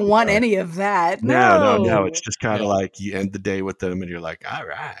 no, I don't want any of that. No. It's just kind of like you end the day with them and you're like, all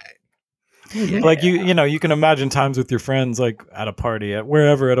right. Yeah. Like you can imagine times with your friends, like at a party, at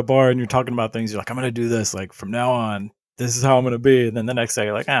wherever, at a bar, and you're talking about things. You're like, I'm going to do this. Like from now on, this is how I'm going to be. And then the next day,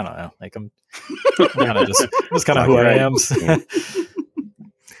 you're like, I don't know. Like I'm kind of just kind of who I am. I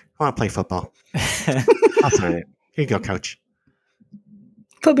want to play football. I'll sign it. Here you go, coach.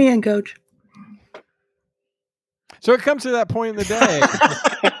 Put me in, coach. So it comes to that point in the day.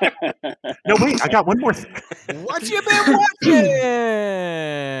 No, wait, I got one more thing. What you been watching?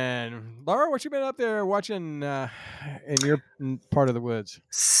 Laura, what you been up there watching in your part of the woods?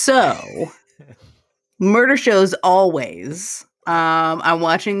 So, murder shows always. I'm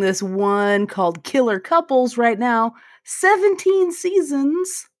watching this one called Killer Couples right now. 17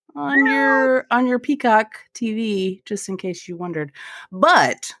 seasons on your Peacock TV, just in case you wondered.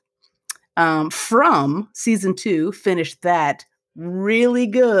 But from season 2, finished that. Really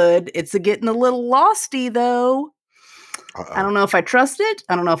good. It's getting a little losty though. I don't know if I trust it.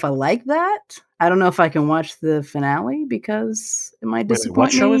 I don't know if I like that. I don't know if I can watch the finale because it might disappoint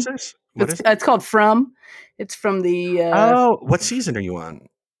what show me. is this? It's called From. It's from the what season are you on?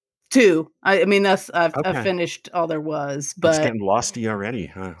 2. I mean I've finished all there was, but it's getting losty already,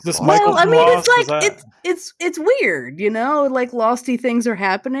 huh? Well, I mean, it's like it's weird, you know, like losty things are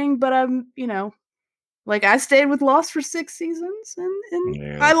happening, but I'm, you know, like I stayed with Lost for 6 seasons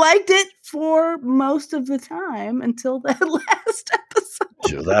and I liked it for most of the time until that last episode.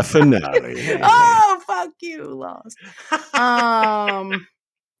 To that finale. Oh, fuck you, Lost.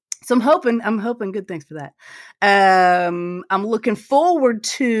 So I'm hoping good things for that. I'm looking forward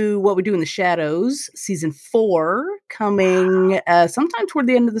to What We Do in the Shadows, season 4, coming sometime toward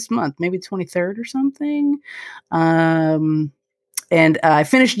the end of this month, maybe 23rd or something. And I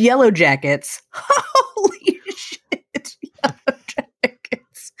finished Yellow Jackets. Holy shit, Yellow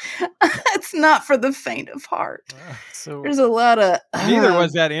Jackets! It's not for the faint of heart. So There's a lot of Neither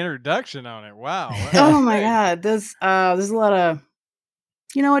was that introduction on it. Wow. oh my god, there's a lot of.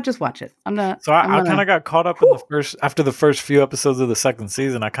 You know what? Just watch it. I'm not. So I kind of got caught up in after the first few episodes of the second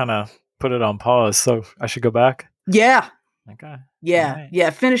season. I kind of put it on pause. So I should go back. Yeah. Okay. Yeah. Right. Yeah.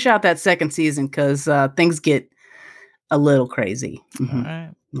 Finish out that second season because things get a little crazy. All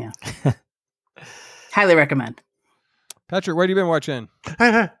right. Yeah. Highly recommend. Patrick, what have you been watching?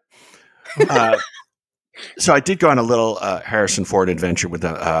 So I did go on a little Harrison Ford adventure with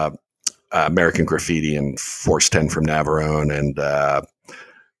American Graffiti and Force 10 from Navarone, and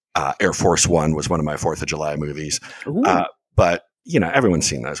Air Force One was one of my 4th of July movies. But, everyone's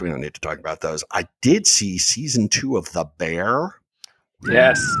seen those. We don't need to talk about those. I did see season 2 of The Bear.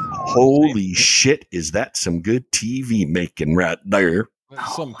 Yes. Holy shit, is that some good TV making right there?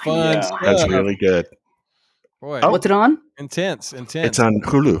 Some fun yeah. stuff. That's really good. Boy, What's it on? intense. It's on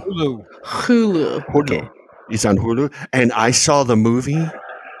Hulu. Hulu. Okay. It's on Hulu. And I saw the movie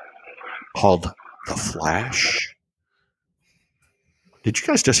called The Flash. Did you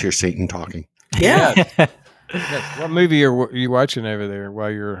guys just hear Satan talking? Yeah. Yes. What movie are you watching over there while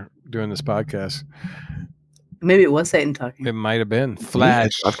you're doing this podcast? Maybe it was Satan talking. It might have been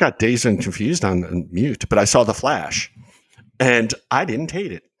Flash. I've got Dazed and Confused on mute, but I saw The Flash, and I didn't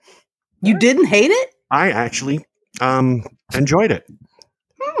hate it. You didn't hate it? I actually enjoyed it.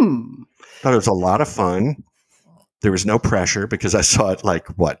 Thought it was a lot of fun. There was no pressure because I saw it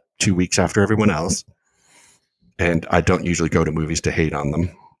 2 weeks after everyone else. And I don't usually go to movies to hate on them.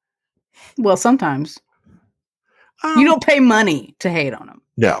 Well, sometimes. You don't pay money to hate on them.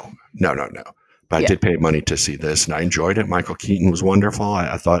 No. But I did pay money to see this, and I enjoyed it. Michael Keaton was wonderful.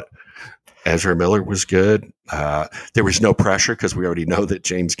 I thought Ezra Miller was good. There was no pressure because we already know that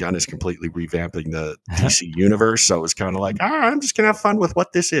James Gunn is completely revamping the DC universe. So it was kind of like, I'm just going to have fun with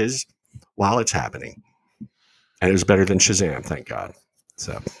what this is while it's happening. And it was better than Shazam, thank God.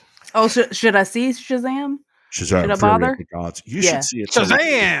 So, should I see Shazam? Shazam, should I bother? Gods. You should see it.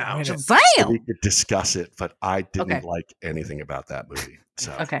 Shazam! So we could discuss it, but I didn't like anything about that movie.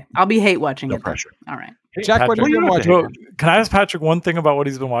 So Okay, I'll be hate watching no it. pressure. All right. Jack, what have you been watching? Well, can I ask Patrick one thing about what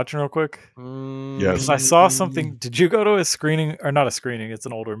he's been watching real quick? Yes. Because I saw something. Did you go to a screening, or not a screening? It's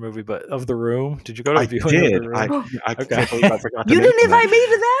an older movie, but of The Room. Did you go to a viewing of The Room? I can't believe I forgot to You didn't mention invite me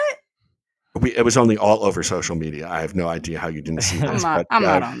to that? It was only all over social media. I have no idea how you didn't see this. I'm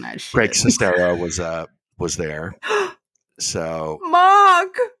not on that shit. Greg Sestero was there. So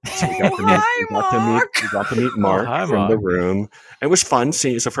Mark. we got to meet Mark hi, from Mark. The Room. It was fun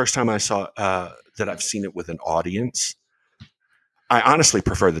seeing. It's the first time I saw that I've seen it with an audience. I honestly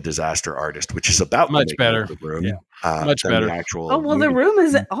prefer The Disaster Artist, which is about Much the better. The Room. Yeah. Much than better. The actual Oh well, The movie. Room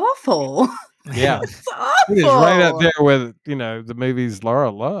is awful. Yeah. It's awful. It is right up there with, the movies Laura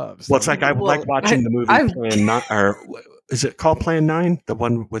loves. Well, it's like I would like watching the movie I've- Plan 9, or is it called Plan 9? The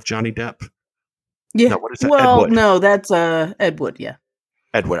one with Johnny Depp? Yeah. No, what is that? Ed Well, Wood. no, that's Ed Wood. Yeah.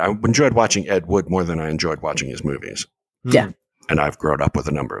 Ed Wood. I enjoyed watching Ed Wood more than I enjoyed watching his movies. Yeah. And I've grown up with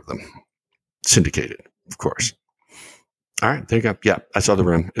a number of them. Syndicated, of course. All right, there you go. Yeah, I saw The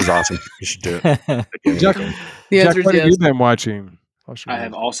Room. It was awesome. You should do it. Again, Jack, The Jack, answer is what have yes. you been watching? I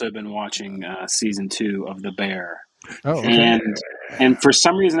have also been watching season 2 of The Bear. Oh, okay. And for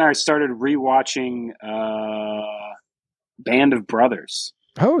some reason, I started rewatching Band of Brothers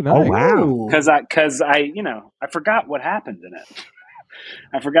Oh, nice. Oh, wow. Ooh. because I forgot what happened in it.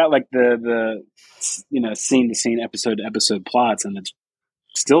 I forgot the scene to scene, episode to episode plots, and it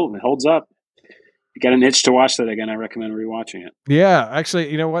holds up. If you got an itch to watch that again, I recommend rewatching it. Yeah,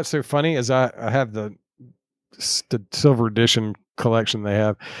 actually, you know what's so funny is I have the silver edition collection they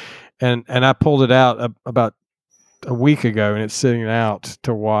have, and I pulled it out about a week ago, and it's sitting out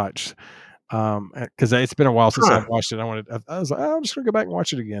to watch because it's been a while since I've watched it. I was like, I'm just gonna go back and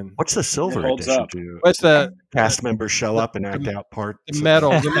watch it again. What's the silver It holds edition up. do? What's the Cast members show up and act out parts? the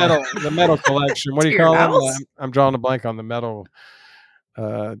metal collection? What do you To your call them? house? I'm drawing a blank on the metal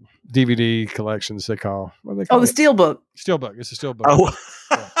DVD collections. They call what do they call Oh, the it? Steelbook. Steelbook. It's a steelbook. Oh,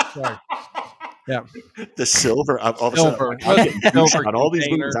 Sorry. Yeah. the silver. All of a Silver. sudden, I'm getting confused Silver about all these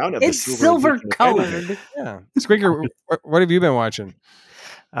container. movies. I don't have the It's silver edition of anything. colored. Yeah. Squeaker, what have you been watching?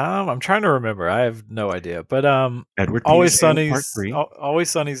 I'm trying to remember. I have no idea, but Edward Always Peterson, Part Sunny's 3. Always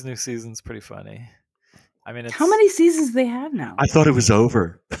Sunny's new season's pretty funny. I mean, it's, How many seasons do they have now? I thought it was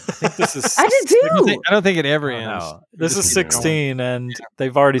over. I think this is. I did too. I don't think it ever I don't ends. know. This is Just keep going. 16, and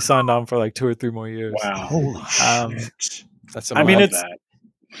they've already signed on for like 2 or 3 more years. Wow. Holy Um, shit. That's I mean, Love it's that.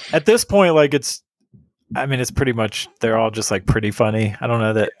 at this point, like it's pretty much they're all just like pretty funny. I don't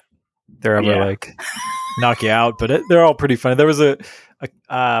know that they're ever Yeah. like knock you out, but they're all pretty funny. There was a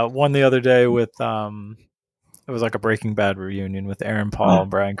one the other day with it was like a Breaking Bad reunion with Aaron Paul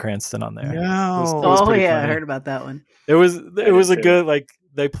and Bryan Cranston on there. No. It was Oh pretty yeah, I funny. heard about that one. It was a too. good, like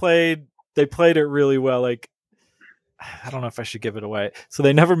they played it really well. Like I don't know if I should give it away. So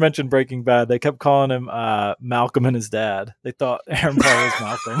they never mentioned Breaking Bad. They kept calling him Malcolm and his dad. They thought Aaron Paul was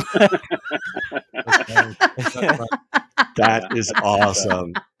Malcolm. That is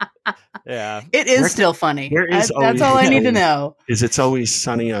awesome. Yeah. It is still funny. There is That's always- all I need to know. Is It's Always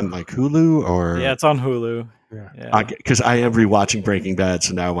Sunny on like Hulu or? Yeah, it's on Hulu. Yeah. Because I am rewatching Breaking Bad,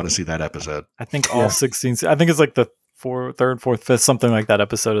 so now I want to see that episode. I think all 16. I think it's like the third, fourth, fifth, something like that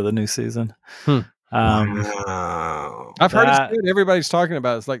episode of the new season. Wow. I've heard that- it's good. Everybody's talking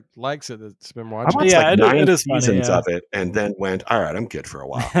about it. It's like likes it. It's been I watching. watched Yeah, like it 9 is funny, seasons yeah. of it, and then went, all right, I'm good for a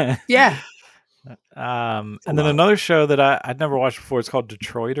while. Yeah. And then another show that I'd never watched before. It's called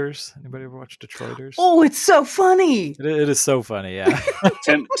Detroiters. Anybody ever watch Detroiters? Oh, it's so funny. It is so funny. Yeah.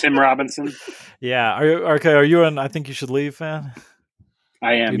 Tim Robinson. Yeah. Are you okay? Are you an I Think You Should Leave fan?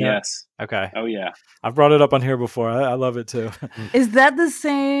 I am. Do you know- Yes. Okay. Oh yeah. I've brought it up on here before. I love it too. Is that the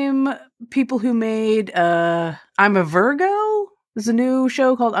same people who made I'm a Virgo? There's a new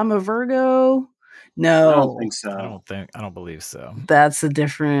show called I'm a Virgo. No, I don't think so. I don't believe so. that's a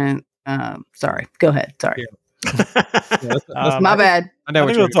different. Sorry, go ahead. Sorry, my bad. I know I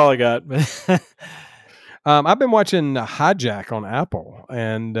what think you're. that's all I got. I've been watching Hijack on Apple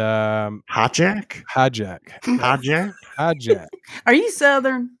and Hijack? Hijack. Are you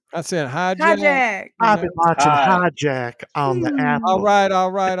Southern? I said hijack. Hijack. I've been watching Hi. Hijack on the Apple. All right.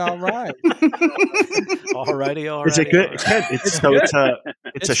 Alrighty. Is it good?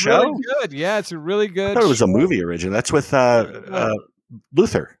 It's a show? Really good. Yeah, it's a really I good. thought it was show. a movie original. That's with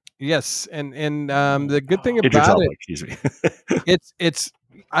Luther. Yes, and the good thing Idris about Elba, it, excuse me. it's.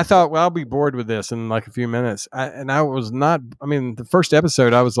 I thought, well, I'll be bored with this in like a few minutes. I was not. I mean, the first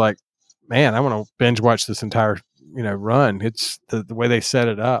episode, I was like, man, I want to binge watch this entire run. It's the way they set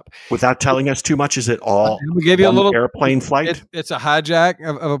it up. Without telling us too much, is it all We give you a one little airplane flight? It's a hijack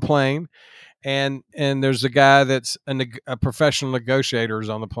of a plane, and there's a guy that's a professional negotiator is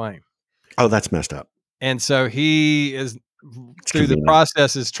on the plane, Oh, that's messed up. and so he is through the convenient.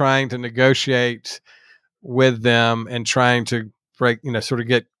 process is trying to negotiate with them and trying to break, sort of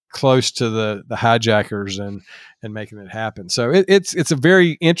get close to the hijackers and making it happen. So it's a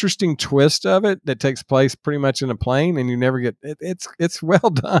very interesting twist of it that takes place pretty much in a plane, and you never get it. It's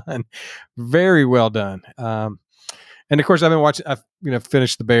well done, very well done. And of course, I've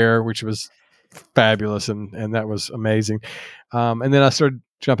finished The Bear, which was fabulous, and that was amazing. And then I started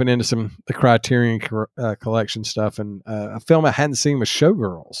jumping into the Criterion collection stuff, and a film I hadn't seen was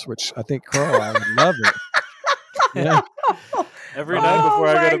Showgirls, which I think Carl, I would love it. Yeah. Every night before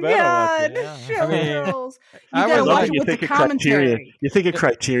I go to bed, I watch it. Yeah. I mean, Showgirls. I You was gotta like- watch it you with the think of Criterion. commentary. You think of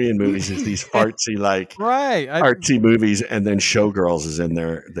Criterion movies as these artsy, like Right. artsy movies, and then Showgirls is in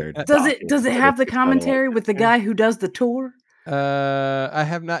their. Does it have the It's kinda like- commentary with the guy who does the tour? I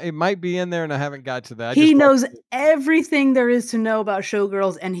have not. It might be in there, and I haven't got to that. I He just knows watched it. everything there is to know about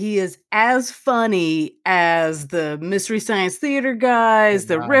Showgirls, and he is as funny as the Mystery Science Theater guys,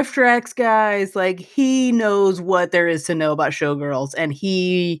 the wow. Riff Tracks guys. Like, he knows what there is to know about Showgirls, and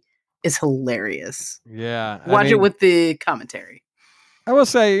he is hilarious. Yeah. Watch it with the commentary. I will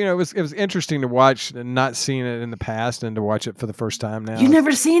say, it was interesting to watch and not seeing it in the past, and to watch it for the first time now. You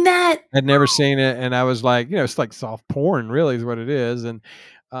never seen that? I'd never seen it, and I was like, it's like soft porn, really, is what it is. And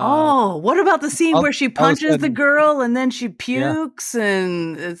Oh, what about the scene all- where she all of a punches the sudden- girl and then she pukes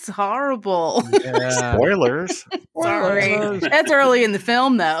and it's horrible? yeah. Spoilers. Sorry. That's early in the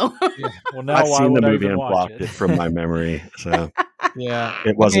film, though. Well, now I've why seen would the I movie even and watch blocked it? it from my memory, so Yeah.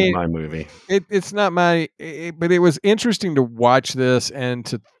 it wasn't I mean, my movie. It's not my, but it was interesting to watch this and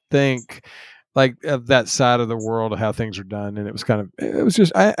to think like of that side of the world of how things are done, and it was it was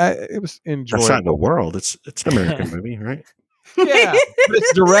just it was enjoyable. That's not the world. It's an American movie, right? Yeah, but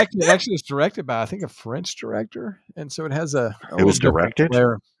it's directed. Actually, it's directed by I think a French director, and so it has a. It was little different directed?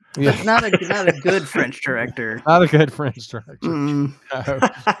 flair. Yeah, But not a good French director. not a good French director. Mm.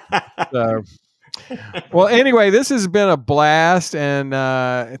 No. So, well, anyway, this has been a blast, and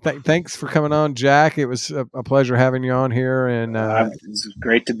thanks for coming on, Jack. It was a pleasure having you on here, and It's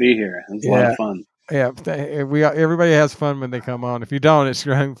great to be here. It was a lot of fun. everybody has fun when they come on. If you don't, it's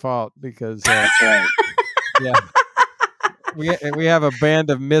your own fault because That's right. Yeah. We have a band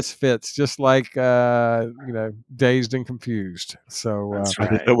of misfits, just like Dazed and Confused. So That's I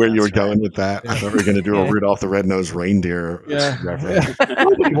right. didn't know where you were That's right. going with that. I thought we were going to do a Yeah. Rudolph the Red-Nosed Reindeer Yeah. reference.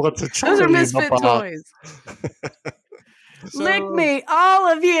 Nobody wants a Those Charlie are in the misfit box. toys. So- Lick me, all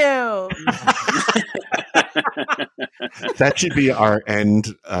of you. That should be our end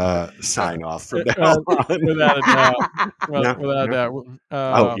sign off from now on. without a doubt. Well, No, without a doubt.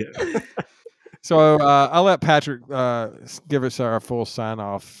 Oh, yeah. So I'll let Patrick give us our full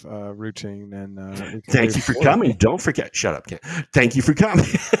sign-off routine, and we can Thank move you for forward. coming. Don't forget. Shut up, Ken. Thank you for coming.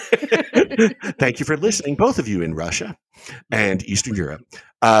 Thank you for listening, both of you in Russia and Eastern Europe.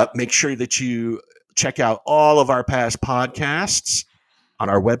 Make sure that you check out all of our past podcasts on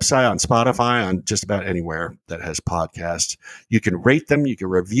our website, on Spotify, on just about anywhere that has podcasts. You can rate them, you can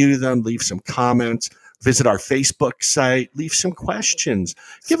review them, leave some comments, visit our Facebook site, leave some questions,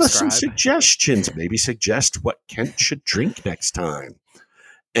 give us some Subscribe. suggestions, maybe suggest what Kent should drink next time.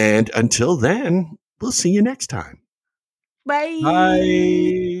 And until then, we'll see you next time. Bye.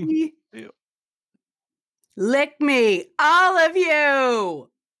 Bye. Lick me, all of you.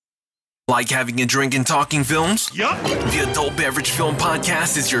 Like having a drink and talking films? Yup. The Adult Beverage Film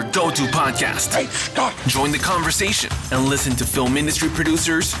Podcast is your go-to podcast. Hey, stop. Join the conversation and listen to film industry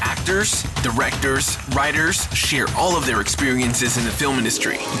producers, actors, directors, writers share all of their experiences in the film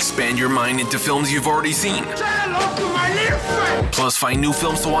industry. Expand your mind into films you've already seen. Plus, find new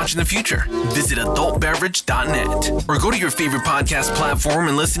films to watch in the future. Visit adultbeverage.net or go to your favorite podcast platform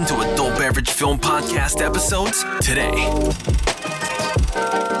and listen to Adult Beverage Film Podcast episodes today.